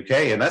stuff in the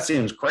UK. And that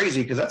seems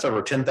crazy because that's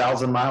over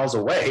 10,000 miles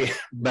away.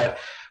 But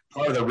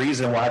part of the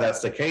reason why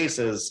that's the case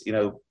is,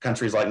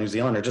 countries like New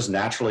Zealand are just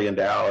naturally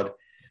endowed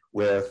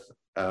with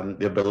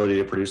the ability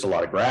to produce a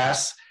lot of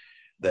grass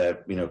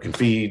that,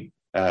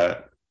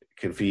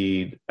 can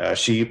feed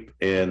sheep.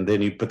 And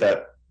then you put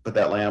that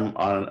lamb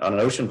on an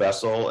ocean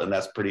vessel, and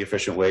that's a pretty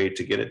efficient way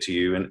to get it to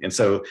you. And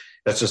so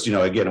that's just,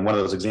 again, one of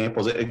those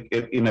examples.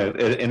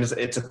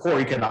 It's a core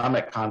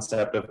economic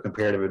concept of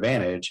comparative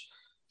advantage,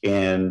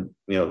 and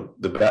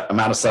the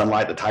amount of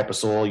sunlight, the type of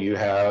soil you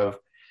have,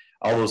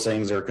 all those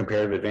things are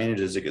comparative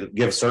advantages. It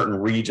gives certain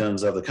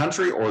regions of the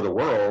country or the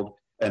world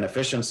an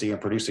efficiency in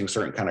producing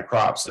certain kind of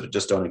crops that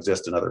just don't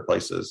exist in other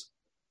places.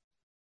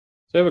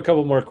 So I have a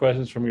couple more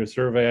questions from your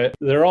survey.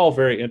 They're all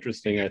very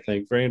interesting, I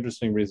think, very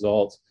interesting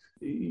results.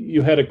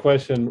 You had a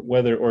question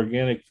whether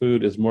organic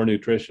food is more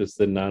nutritious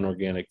than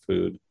non-organic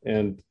food,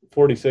 and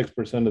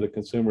 46% of the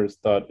consumers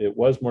thought it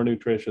was more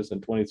nutritious,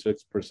 and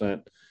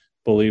 26%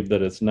 believe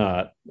that it's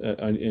not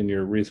in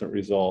your recent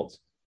results.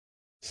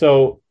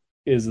 So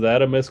is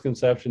that a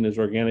misconception? Is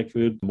organic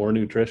food more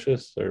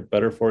nutritious or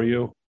better for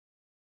you?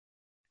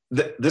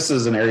 This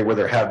is an area where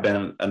there have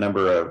been a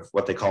number of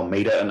what they call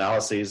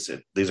meta-analyses.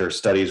 These are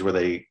studies where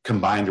they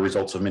combine the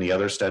results of many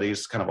other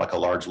studies, kind of like a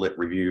large lit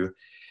review.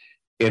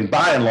 And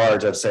by and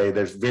large, I'd say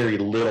there's very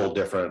little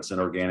difference in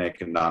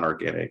organic and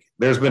non-organic.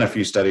 There's been a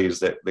few studies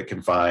that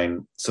can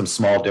find some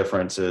small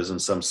differences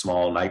and some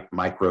small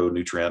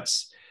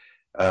micronutrients.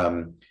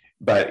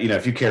 But,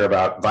 if you care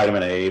about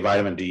vitamin A,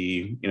 vitamin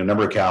D,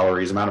 number of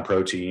calories, amount of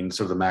protein,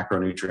 sort of the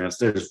macronutrients,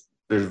 there's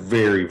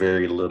very,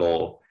 very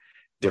little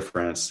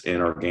difference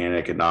in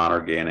organic and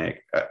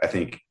non-organic. I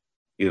think,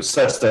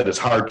 such that it's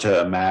hard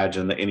to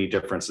imagine that any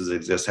differences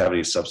exist have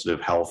any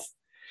substantive health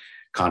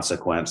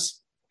consequence.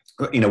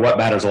 What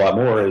matters a lot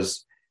more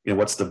is,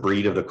 what's the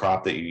breed of the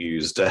crop that you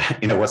used?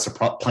 What's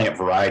the plant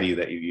variety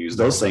that you use?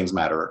 Those things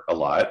matter a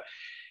lot,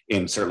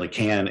 and certainly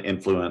can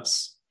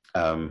influence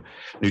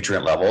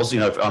nutrient levels.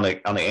 If on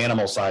the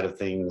animal side of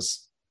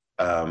things,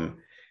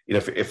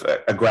 if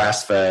a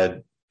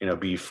grass-fed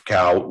beef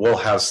cow will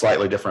have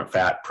slightly different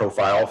fat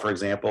profile, for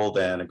example,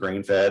 than a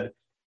grain-fed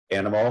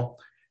animal,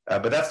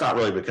 but that's not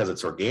really because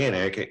it's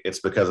organic. It's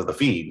because of the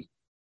feed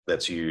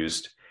that's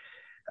used.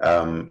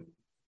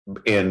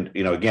 And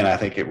again, I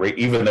think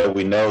even though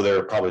we know there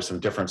are probably some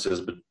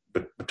differences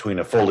between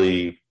a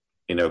fully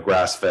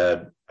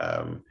grass-fed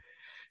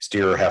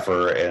steer or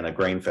heifer and a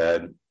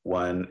grain-fed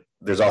one,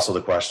 there's also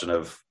the question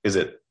of, is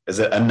it is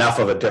it enough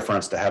of a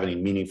difference to have any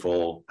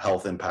meaningful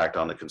health impact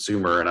on the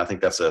consumer? And I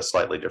think that's a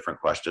slightly different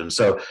question.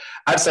 So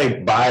I'd say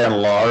by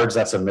and large,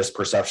 that's a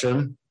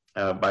misperception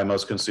by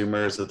most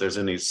consumers that there's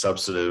any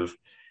substantive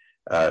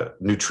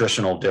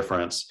nutritional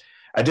difference.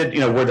 I did,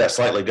 word that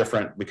slightly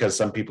different because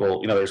some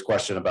people, there's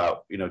question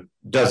about,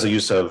 does the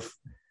use of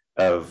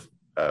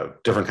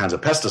different kinds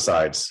of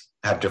pesticides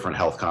have different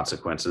health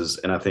consequences?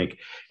 And I think,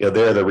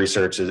 there the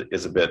research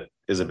is a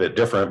bit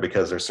different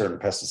because there's certain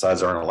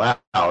pesticides aren't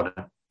allowed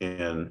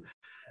in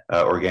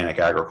organic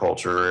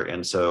agriculture.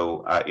 And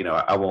so,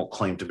 I won't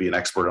claim to be an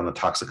expert on the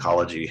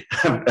toxicology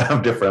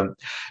of different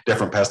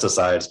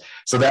pesticides.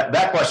 So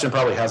that question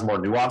probably has more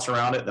nuance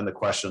around it than the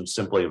question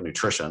simply of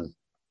nutrition.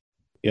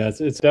 Yeah,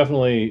 it's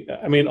definitely,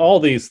 all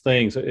these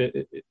things,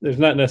 there's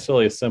not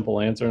necessarily a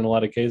simple answer in a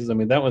lot of cases.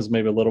 That one's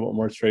maybe a little bit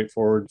more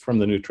straightforward from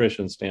the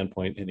nutrition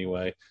standpoint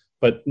anyway,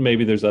 but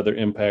maybe there's other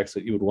impacts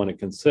that you would want to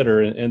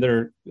consider. And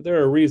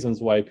there are reasons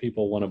why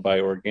people want to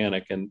buy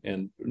organic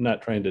and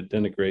not trying to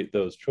denigrate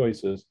those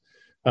choices.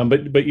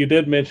 But you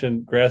did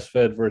mention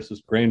grass-fed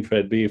versus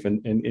grain-fed beef,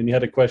 and you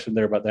had a question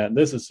there about that. And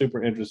this is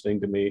super interesting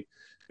to me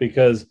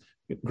because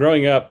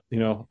growing up,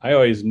 I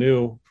always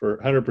knew for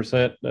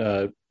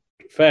 100%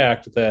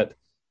 fact that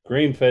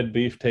grain-fed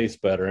beef tastes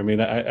better.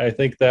 I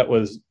think that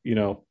was,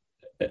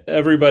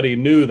 everybody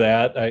knew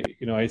that.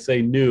 I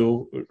say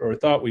knew or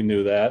thought we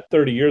knew that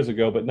 30 years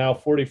ago, but now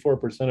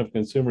 44% of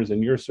consumers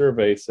in your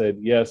survey said,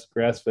 yes,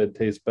 grass-fed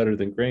tastes better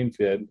than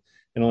grain-fed,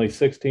 and only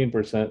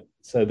 16%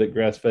 said that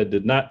grass-fed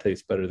did not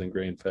taste better than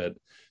grain-fed.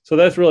 So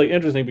that's really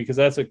interesting because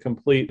that's a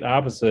complete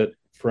opposite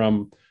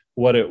from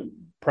what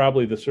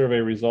probably the survey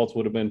results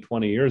would have been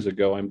 20 years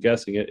ago, I'm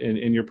guessing it.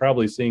 And you're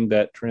probably seeing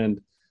that trend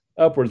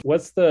upwards.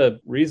 What's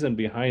the reason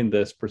behind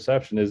this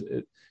perception? Is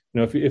it,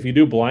 if you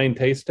do blind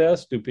taste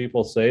tests, do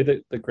people say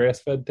that the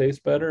grass-fed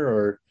tastes better,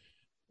 or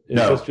is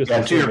no? This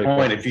just to your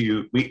point,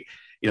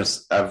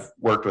 I've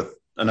worked with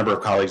a number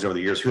of colleagues over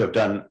the years who have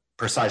done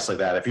precisely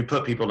that. If you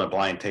put people in a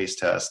blind taste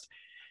test,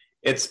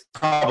 it's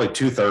probably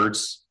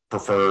 2/3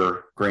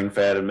 prefer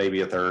grain-fed and maybe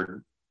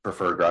 1/3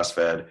 prefer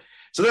grass-fed.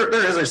 So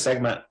there is a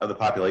segment of the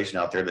population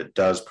out there that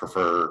does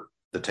prefer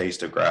the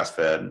taste of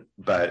grass-fed,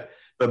 but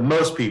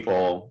most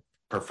people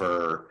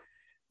prefer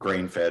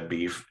grain-fed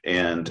beef.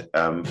 And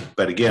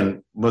but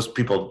again, most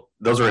people,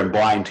 those are in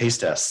blind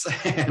taste tests.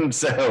 And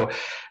so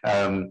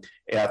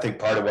I think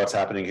part of what's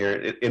happening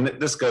here, and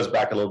this goes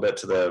back a little bit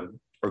to the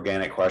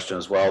organic question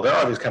as well, there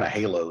are these kind of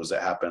halos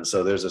that happen.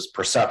 So there's this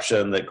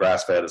perception that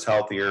grass-fed is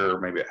healthier, or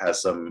maybe it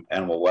has some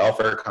animal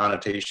welfare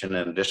connotation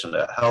in addition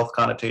to health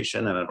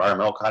connotation and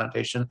environmental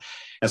connotation,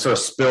 and sort of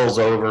spills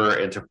over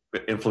into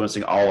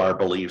influencing all our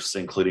beliefs,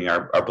 including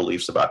our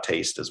beliefs about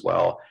taste as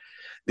well.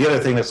 The other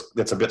thing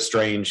that's a bit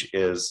strange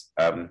is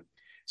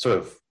sort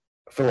of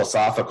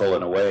philosophical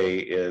in a way,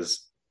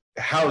 is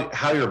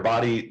how your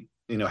body,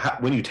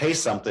 when you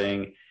taste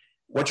something,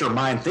 what your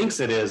mind thinks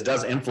it is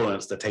does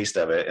influence the taste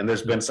of it. And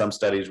there's been some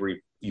studies where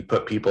you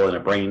put people in a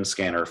brain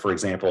scanner, for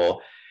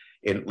example,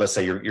 let's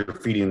say you're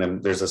feeding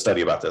them. There's a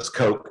study about this,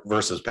 Coke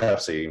versus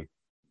Pepsi,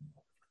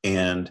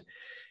 and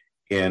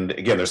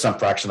again, there's some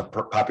fraction of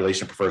the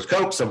population prefers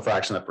Coke, some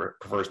fraction that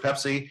prefers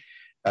Pepsi.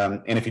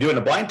 And if you do it in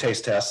a blind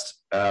taste test,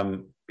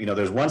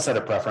 there's one set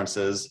of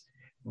preferences,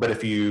 but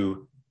if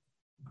you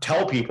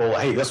tell people,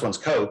 hey, this one's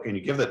Coke, and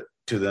you give it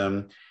to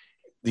them,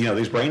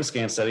 these brain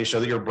scan studies show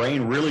that your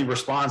brain really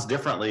responds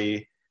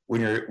differently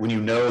when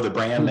you know the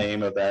brand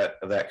name of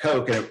that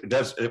Coke, and it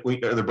does,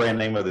 or the brand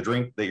name of the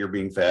drink that you're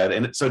being fed.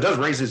 And so it does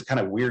raise these kind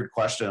of weird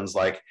questions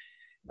like,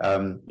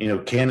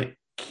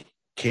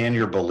 can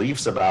your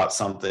beliefs about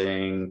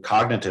something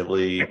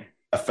cognitively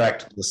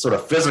affect the sort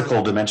of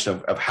physical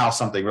dimension of how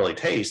something really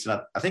tastes?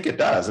 And I think it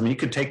does. you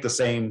could take the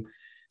same,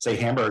 say,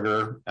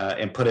 hamburger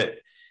and put it,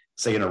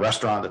 say, in a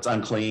restaurant that's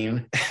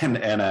unclean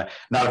and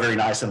not a very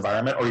nice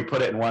environment, or you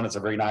put it in one that's a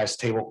very nice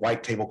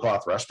white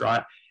tablecloth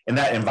restaurant, and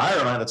that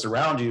environment that's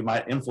around you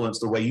might influence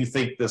the way you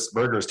think this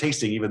burger is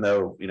tasting, even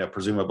though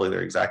presumably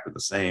they're exactly the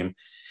same.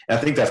 And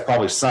I think that's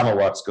probably some of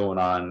what's going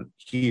on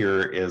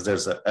here. Is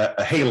there's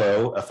a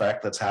halo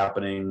effect that's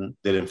happening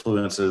that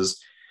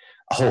influences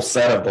a whole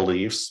set of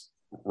beliefs,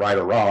 right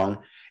or wrong.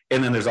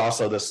 And then there's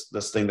also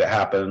this thing that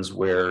happens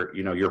where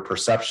your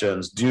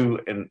perceptions do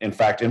in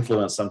fact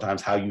influence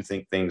sometimes how you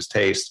think things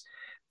taste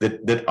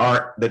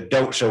that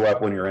don't show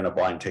up when you're in a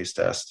blind taste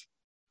test.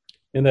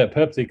 In that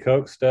Pepsi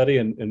Coke study,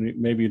 and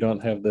maybe you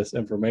don't have this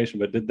information,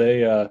 but did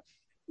they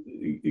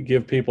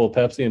give people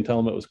Pepsi and tell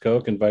them it was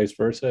Coke and vice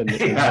versa? And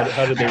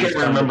how did they? I can't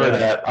remember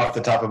that off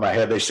the top of my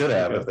head. They should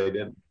have if they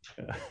didn't.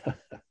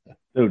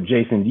 So,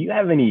 Jason, do you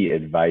have any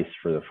advice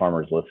for the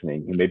farmers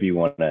listening who maybe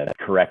want to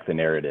correct the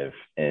narrative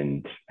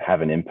and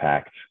have an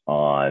impact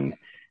on,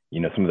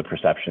 some of the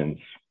perceptions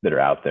that are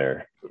out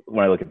there?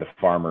 When I look at the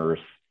farmers,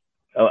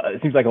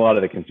 it seems like a lot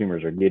of the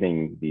consumers are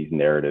getting these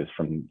narratives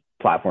from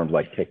platforms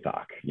like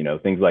TikTok,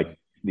 things like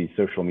these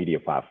social media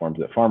platforms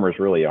that farmers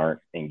really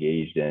aren't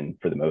engaged in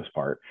for the most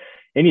part.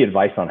 Any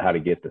advice on how to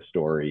get the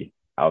story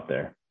out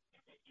there?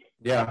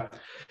 Yeah.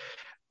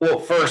 Well,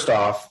 first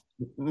off,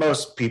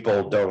 most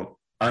people don't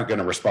aren't going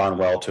to respond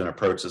well to an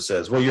approach that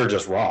says, well, you're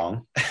just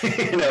wrong.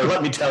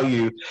 Let me tell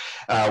you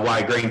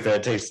why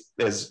grain-fed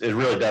it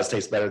really does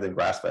taste better than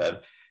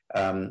grass-fed.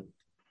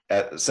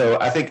 So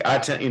I think I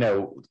tend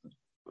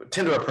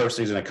to approach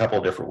these in a couple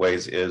of different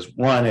ways.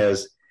 One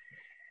is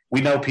we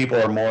know people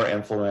are more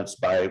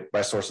influenced by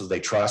sources they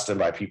trust and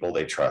by people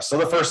they trust. So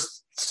the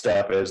first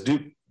step is, do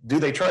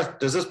they trust?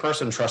 Does this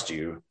person trust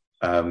you?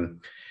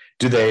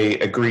 Do they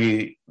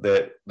agree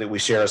that we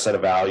share a set of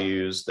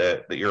values,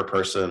 that you're a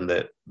person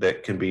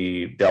that can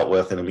be dealt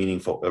with in a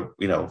meaningful,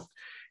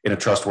 in a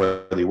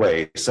trustworthy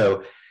way?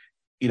 So,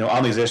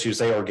 on these issues,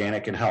 say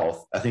organic and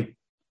health, I think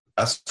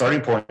a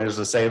starting point is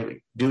to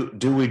say,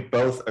 do we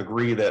both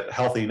agree that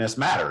healthiness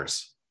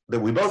matters, that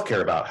we both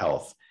care about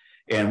health,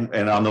 and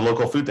on the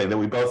local food thing, that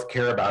we both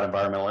care about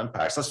environmental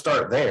impacts? Let's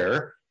start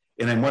there.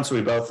 And then once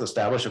we both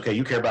establish, okay,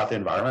 you care about the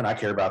environment, I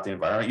care about the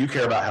environment, you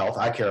care about health,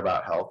 I care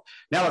about health.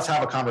 Now let's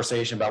have a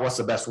conversation about what's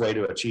the best way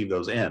to achieve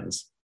those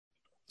ends.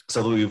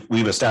 So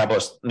we've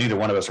established neither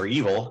one of us are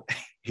evil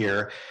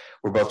here.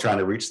 We're both trying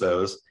to reach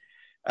those.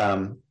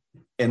 And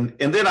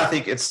then I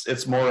think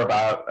it's more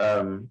about,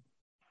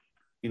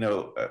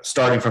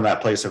 starting from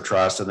that place of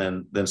trust,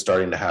 and then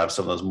starting to have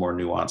some of those more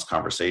nuanced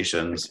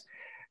conversations.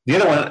 The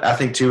other one I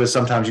think too is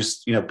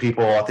sometimes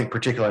people, I think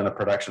particularly on the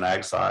production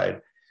ag side,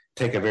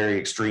 take a very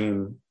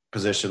extreme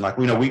position. Like,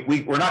 we're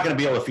not going to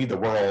be able to feed the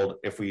world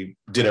if we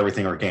did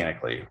everything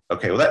organically.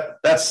 Okay, well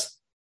that's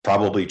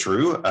probably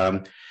true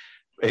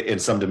in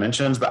some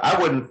dimensions, but I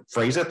wouldn't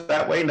phrase it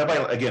that way.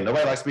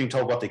 Nobody likes being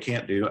told what they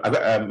can't do.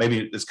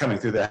 Maybe it's coming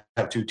through that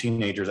I have two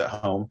teenagers at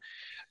home,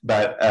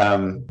 but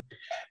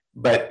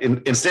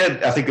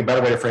instead, I think a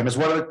better way to frame is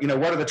what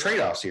are the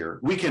trade-offs here?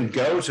 We can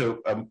go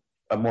to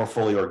a more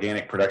fully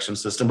organic production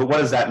system, but what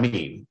does that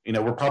mean?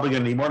 We're probably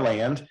going to need more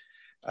land.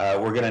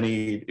 We're going to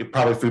need,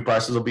 probably food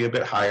prices will be a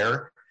bit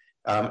higher.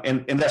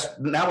 And that's,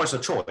 now it's a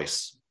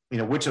choice.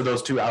 Which of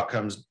those two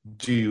outcomes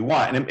do you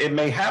want? And it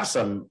may have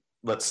some,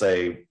 let's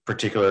say,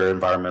 particular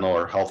environmental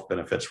or health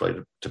benefits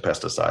related to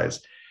pesticides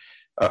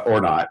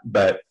or not.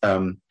 But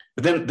then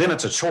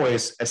it's a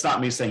choice. It's not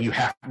me saying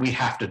we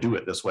have to do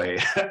it this way.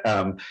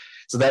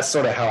 So that's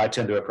sort of how I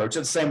tend to approach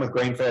it. Same with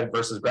grain-fed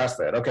versus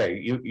grass-fed. Okay,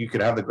 you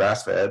could have the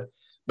grass-fed,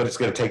 but it's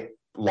going to take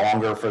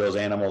longer for those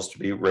animals to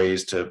be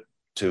raised to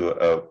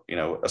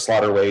a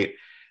slaughter weight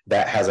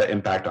that has an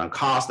impact on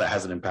cost, that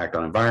has an impact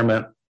on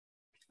environment.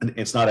 And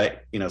it's not an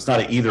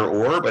either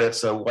or, but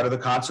it's what are the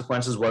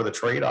consequences, what are the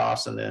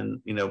trade-offs, and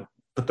then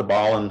put the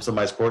ball in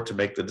somebody's court to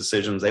make the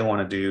decisions they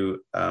want to do.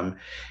 And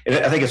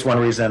I think it's one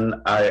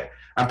reason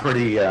I'm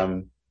pretty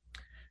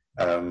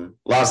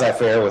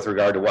laissez-faire with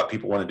regard to what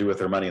people want to do with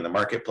their money in the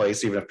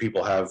marketplace. Even if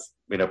people have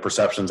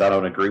perceptions I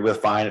don't agree with,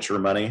 fine, it's your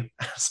money.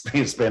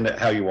 Spend it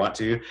how you want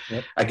to.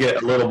 Yep. I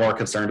get a little more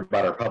concerned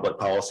about our public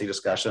policy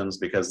discussions,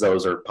 because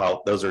those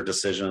are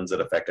decisions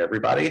that affect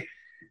everybody,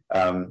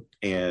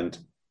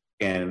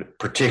 and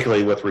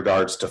particularly with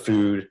regards to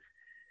food.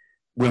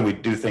 When we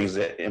do things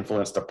that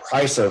influence the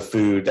price of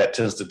food, that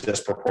tends to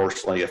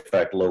disproportionately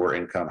affect lower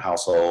income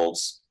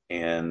households.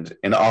 And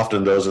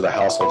often those are the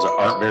households that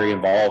aren't very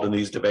involved in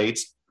these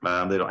debates.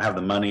 They don't have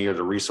the money or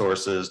the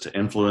resources to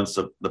influence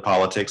the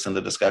politics and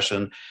the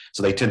discussion.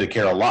 So they tend to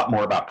care a lot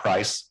more about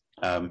price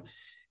and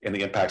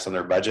the impacts on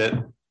their budget.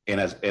 And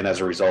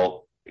as a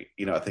result,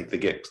 I think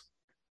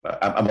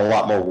I'm a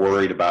lot more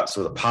worried about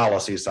sort of the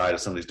policy side of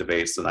some of these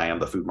debates than I am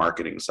the food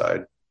marketing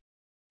side.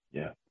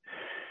 Yeah.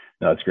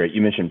 No, that's great.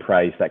 You mentioned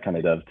price. That kind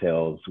of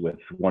dovetails with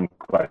one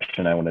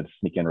question I wanted to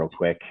sneak in real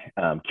quick.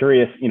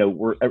 Curious,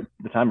 we're at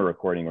the time of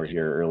recording, we're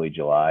here early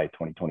July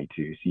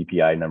 2022.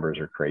 CPI numbers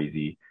are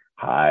crazy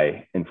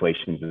high.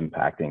 Inflation is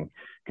impacting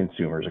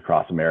consumers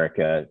across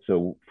America.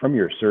 So from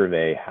your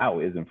survey, how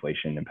is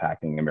inflation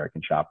impacting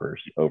American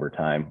shoppers over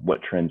time?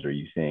 What trends are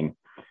you seeing?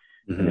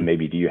 Mm-hmm. And then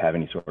maybe, do you have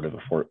any sort of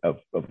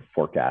a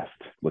forecast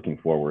looking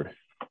forward?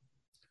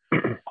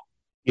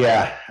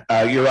 Yeah,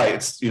 you're right.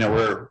 It's,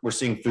 we're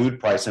seeing food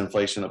price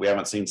inflation that we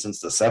haven't seen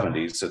since the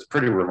 70s. So it's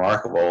pretty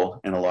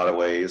remarkable in a lot of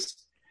ways.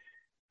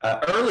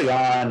 Early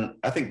on,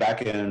 I think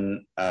back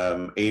in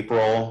March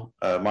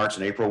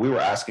and April, we were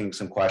asking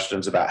some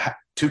questions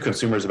to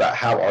consumers about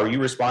how are you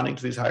responding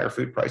to these higher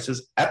food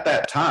prices. At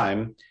that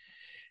time,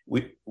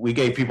 we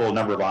gave people a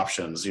number of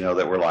options,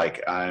 that were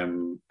like,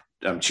 I'm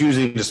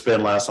choosing to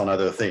spend less on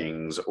other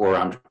things, or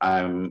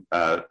I'm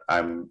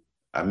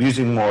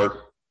using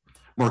more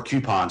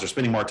coupons, or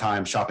spending more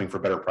time shopping for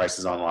better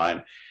prices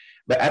online.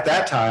 But at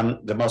that time,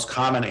 the most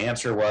common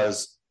answer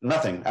was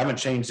nothing. I haven't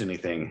changed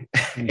anything.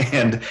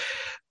 and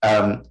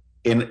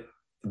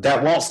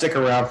that won't stick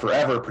around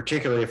forever,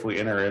 particularly if we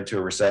enter into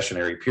a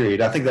recessionary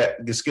period. I think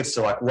that this gets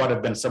to what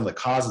have been some of the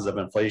causes of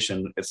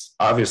inflation. It's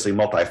obviously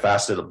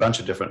multifaceted, a bunch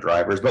of different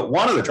drivers, but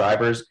one of the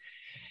drivers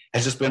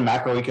has just been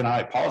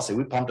macroeconomic policy.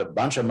 We pumped a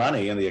bunch of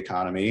money in the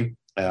economy.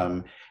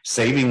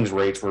 Savings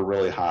rates were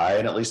really high,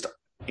 and at least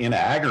in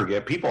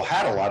aggregate, people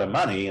had a lot of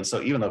money. And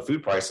so even though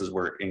food prices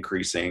were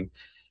increasing,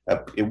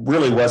 it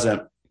really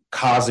wasn't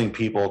causing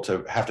people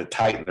to have to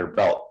tighten their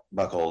belt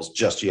buckles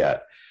just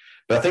yet.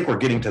 But I think we're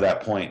getting to that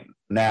point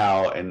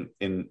now, and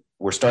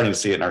we're starting to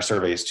see it in our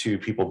surveys too,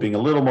 people being a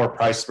little more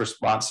price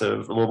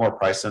responsive, a little more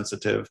price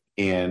sensitive,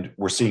 and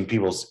we're seeing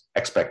people's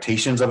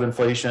expectations of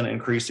inflation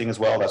increasing as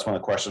well. That's one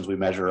of the questions we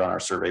measure on our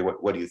survey.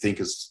 What do you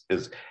think is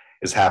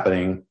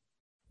happening?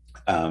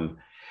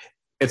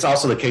 It's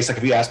also the case, like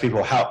if you ask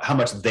people how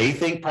much they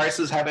think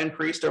prices have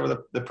increased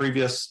over the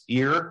previous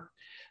year,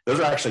 those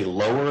are actually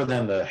lower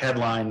than the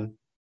headline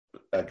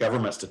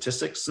government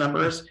statistics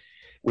numbers,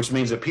 which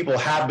means that people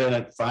have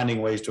been finding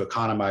ways to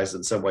economize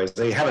in some ways.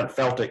 They haven't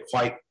felt it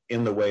quite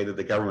in the way that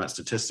the government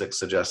statistics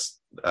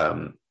suggest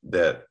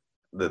that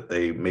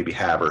they maybe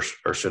have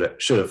or should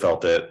have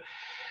felt it.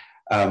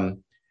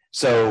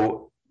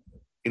 So,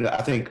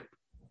 I think,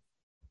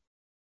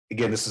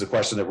 again, this is a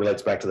question that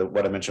relates back to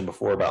what I mentioned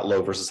before about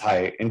low versus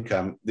high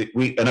income.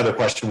 Another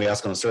question we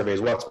ask on the survey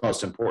is what's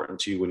most important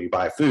to you when you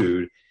buy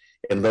food?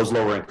 And those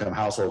lower income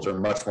households are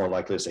much more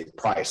likely to say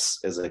price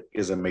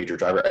is a major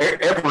driver.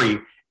 Every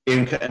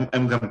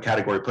income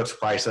category puts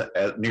price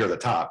near the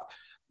top,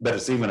 but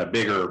it's even a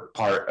bigger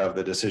part of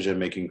the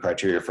decision-making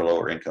criteria for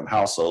lower income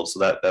households.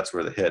 So that's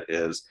where the hit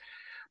is.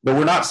 But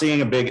we're not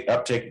seeing a big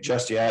uptick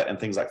just yet in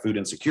things like food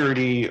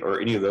insecurity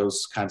or any of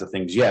those kinds of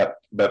things yet.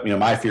 But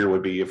my fear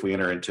would be if we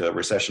enter into a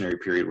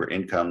recessionary period where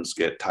incomes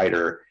get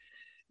tighter,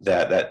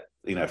 that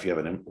if you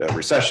have a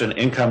recession,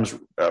 incomes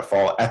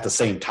fall at the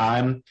same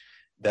time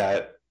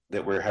that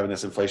we're having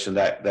this inflation,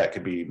 that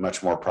could be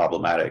much more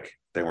problematic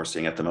than we're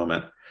seeing at the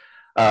moment.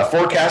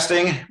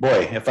 Forecasting,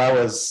 boy, if I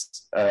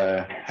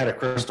had a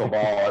crystal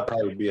ball, I'd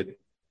probably be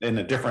in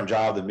a different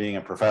job than being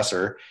a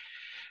professor.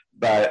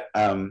 But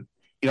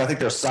I think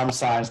there's some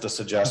signs to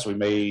suggest we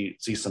may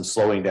see some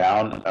slowing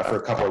down for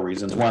a couple of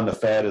reasons. One, the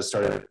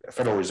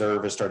Federal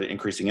Reserve has started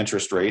increasing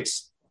interest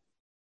rates,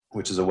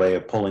 which is a way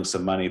of pulling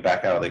some money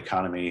back out of the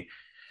economy.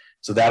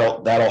 So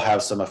that'll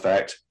have some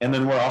effect. And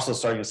then we're also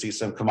starting to see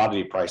some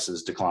commodity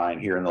prices decline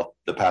here in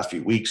the past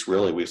few weeks.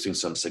 Really, we've seen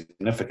some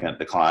significant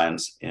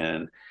declines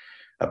in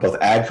both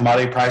ag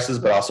commodity prices,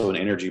 but also in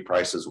energy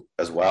prices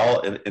as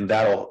well. And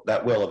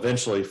that will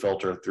eventually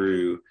filter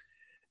through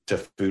to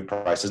food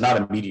prices, not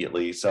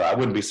immediately. So I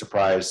wouldn't be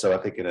surprised. So I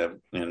think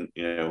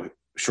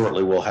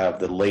shortly we'll have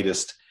the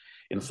latest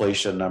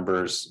inflation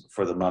numbers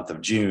for the month of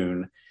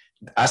June.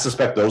 I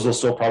suspect those will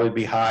still probably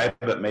be high,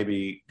 but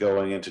maybe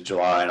going into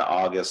July and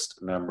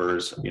August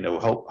numbers,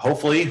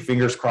 hopefully,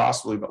 fingers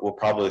crossed, we'll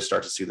probably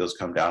start to see those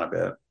come down a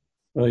bit.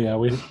 Well, yeah,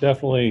 we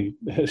definitely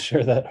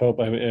share that hope.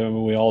 I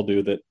mean, we all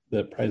do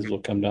that prices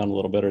will come down a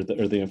little bit or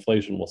the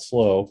inflation will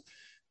slow.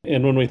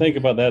 And when we think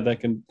about that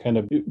can kind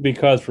of be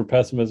cause for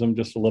pessimism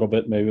just a little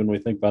bit. Maybe when we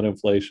think about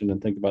inflation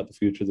and think about the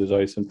future, there's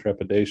always some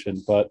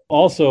trepidation. But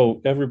also,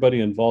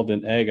 everybody involved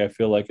in ag, I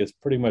feel like, is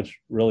pretty much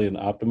really an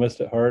optimist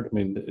at heart. I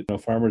mean,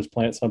 farmers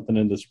plant something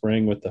in the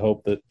spring with the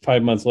hope that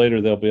 5 months later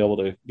they'll be able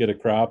to get a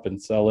crop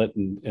and sell it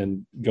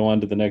and go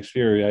on to the next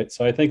year. Right?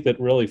 So I think that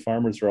really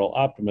farmers are all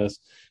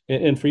optimists.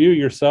 And for you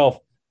yourself,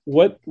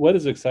 what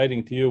is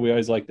exciting to you? We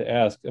always like to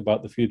ask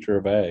about the future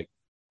of ag.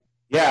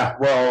 Yeah,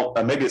 well,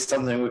 maybe it's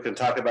something we can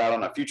talk about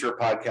on a future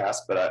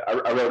podcast, but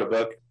I wrote a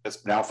book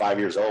that's now 5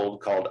 years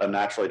old called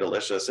Unnaturally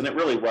Delicious. And it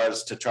really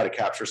was to try to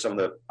capture some of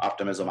the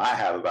optimism I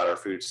have about our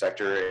food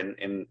sector.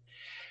 And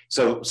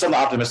so some of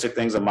the optimistic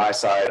things on my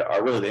side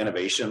are really the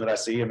innovation that I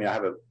see. I mean, I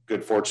have a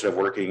good fortune of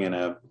working in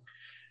a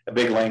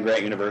big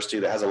land-grant university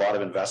that has a lot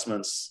of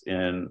investments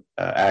in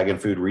ag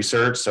and food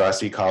research. So I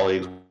see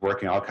colleagues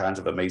working all kinds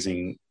of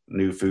amazing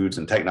new foods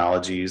and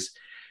technologies,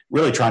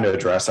 really trying to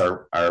address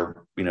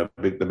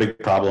the big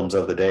problems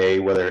of the day,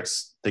 whether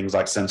it's things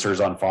like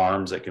sensors on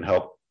farms that can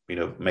help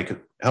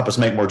us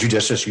make more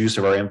judicious use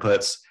of our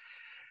inputs,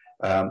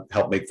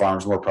 help make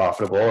farms more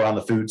profitable. Or on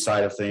the food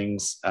side of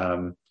things,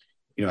 I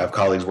have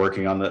colleagues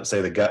working on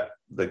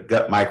the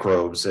gut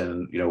microbes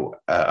and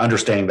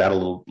understanding that a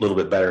little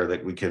bit better,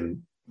 that we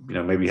can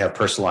maybe have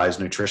personalized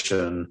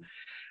nutrition,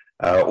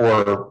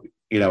 or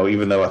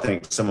even though I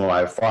think some of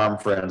my farm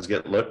friends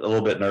get a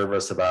little bit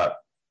nervous about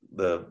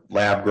the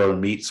lab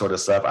grown meat sort of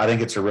stuff, I think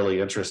it's a really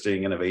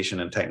interesting innovation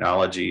in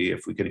technology.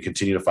 If we can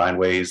continue to find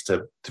ways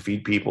to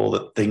feed people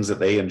the things that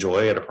they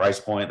enjoy at a price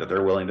point that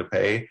they're willing to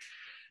pay,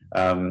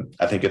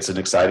 I think it's an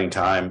exciting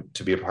time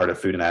to be a part of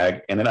food and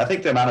ag. And then I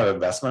think the amount of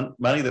investment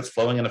money that's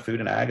flowing into food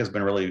and ag has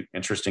been really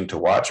interesting to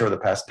watch over the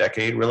past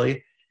decade,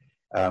 really.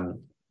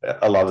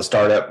 A lot of the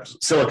startup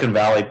Silicon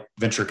Valley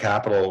venture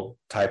capital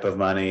type of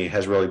money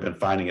has really been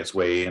finding its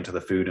way into the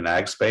food and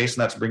ag space,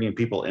 and that's bringing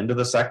people into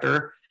the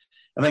sector.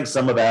 I think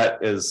some of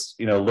that is,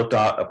 looked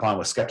upon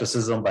with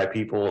skepticism by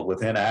people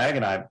within ag,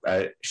 and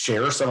I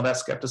share some of that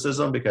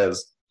skepticism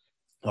because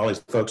all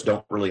these folks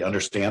don't really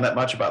understand that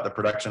much about the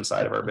production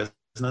side of our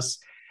business.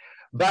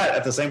 But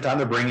at the same time,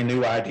 they're bringing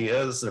new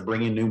ideas, they're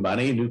bringing new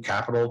money, new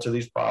capital to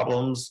these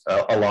problems.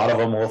 A lot of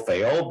them will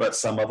fail, but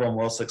some of them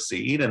will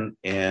succeed,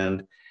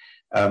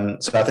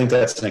 so I think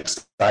that's an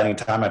exciting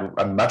time.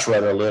 I'd much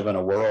rather live in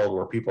a world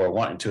where people are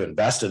wanting to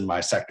invest in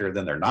my sector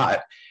than they're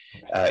not.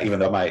 even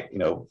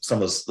though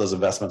some of those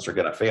investments are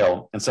going to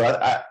fail. And so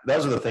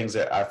those are the things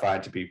that I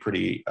find to be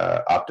pretty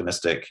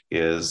optimistic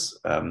is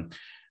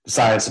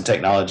science and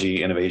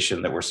technology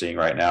innovation that we're seeing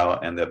right now,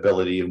 and the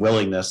ability and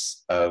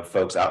willingness of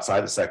folks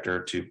outside the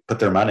sector to put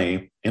their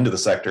money into the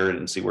sector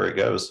and see where it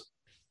goes.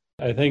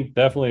 I think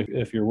definitely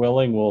if you're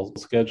willing, we'll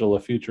schedule a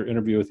future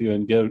interview with you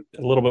and get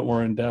a little bit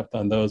more in depth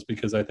on those,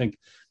 because I think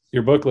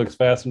your book looks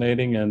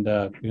fascinating, and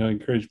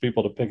encourage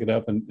people to pick it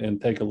up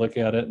and take a look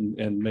at it,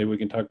 and maybe we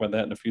can talk about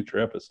that in a future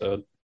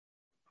episode.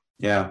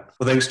 Yeah.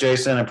 Well, thanks,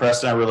 Jason and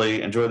Preston. I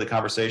really enjoyed the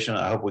conversation.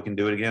 I hope we can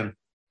do it again.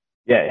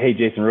 Yeah. Hey,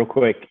 Jason, real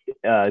quick,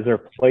 is there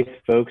a place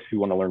folks who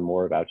want to learn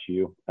more about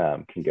you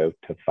can go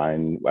to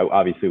find?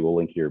 Obviously, we'll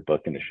link your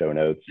book in the show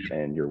notes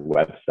and your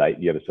website.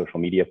 Do you have a social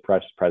media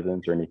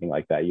presence or anything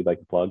like that you'd like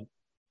to plug?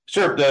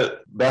 Sure.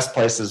 The best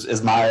place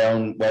is my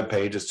own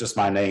webpage. It's just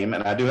my name.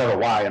 And I do have a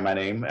Y in my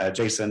name,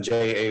 Jason,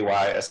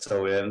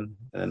 JAYSON,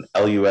 and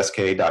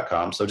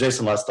LUSK.com. So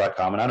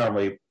jasonlusk.com. And I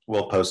normally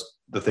will post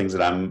the things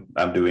that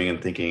I'm doing and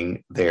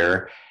thinking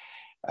there.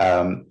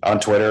 On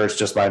Twitter, it's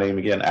just my name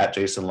again, at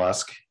Jason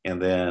Lusk.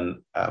 And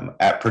then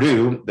at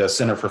Purdue, the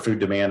Center for Food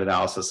Demand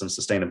Analysis and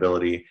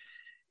Sustainability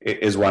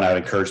is one I'd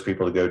encourage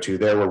people to go to.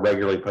 There, we're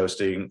regularly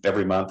posting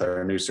every month.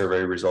 Our new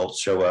survey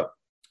results show up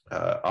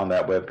on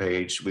that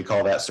webpage. We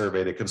call that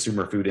survey the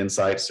Consumer Food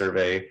Insights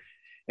Survey.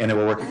 And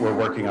we're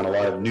working on a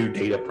lot of new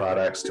data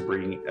products to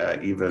bring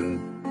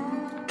even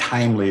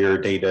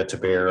timelier data to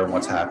bear on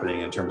what's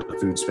happening in terms of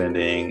food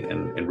spending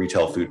and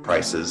retail food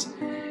prices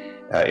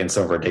in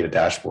some of our data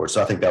dashboards.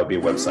 So I think that would be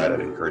a website I'd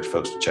encourage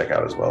folks to check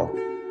out as well.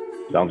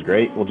 Sounds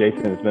great. Well,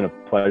 Jason, it's been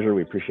a pleasure.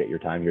 We appreciate your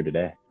time here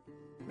today.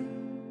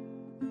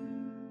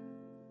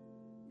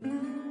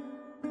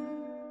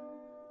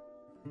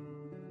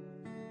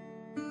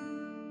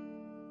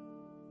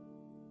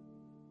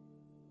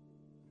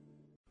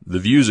 The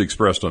views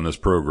expressed on this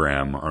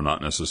program are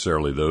not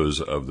necessarily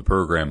those of the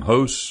program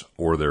hosts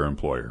or their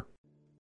employer.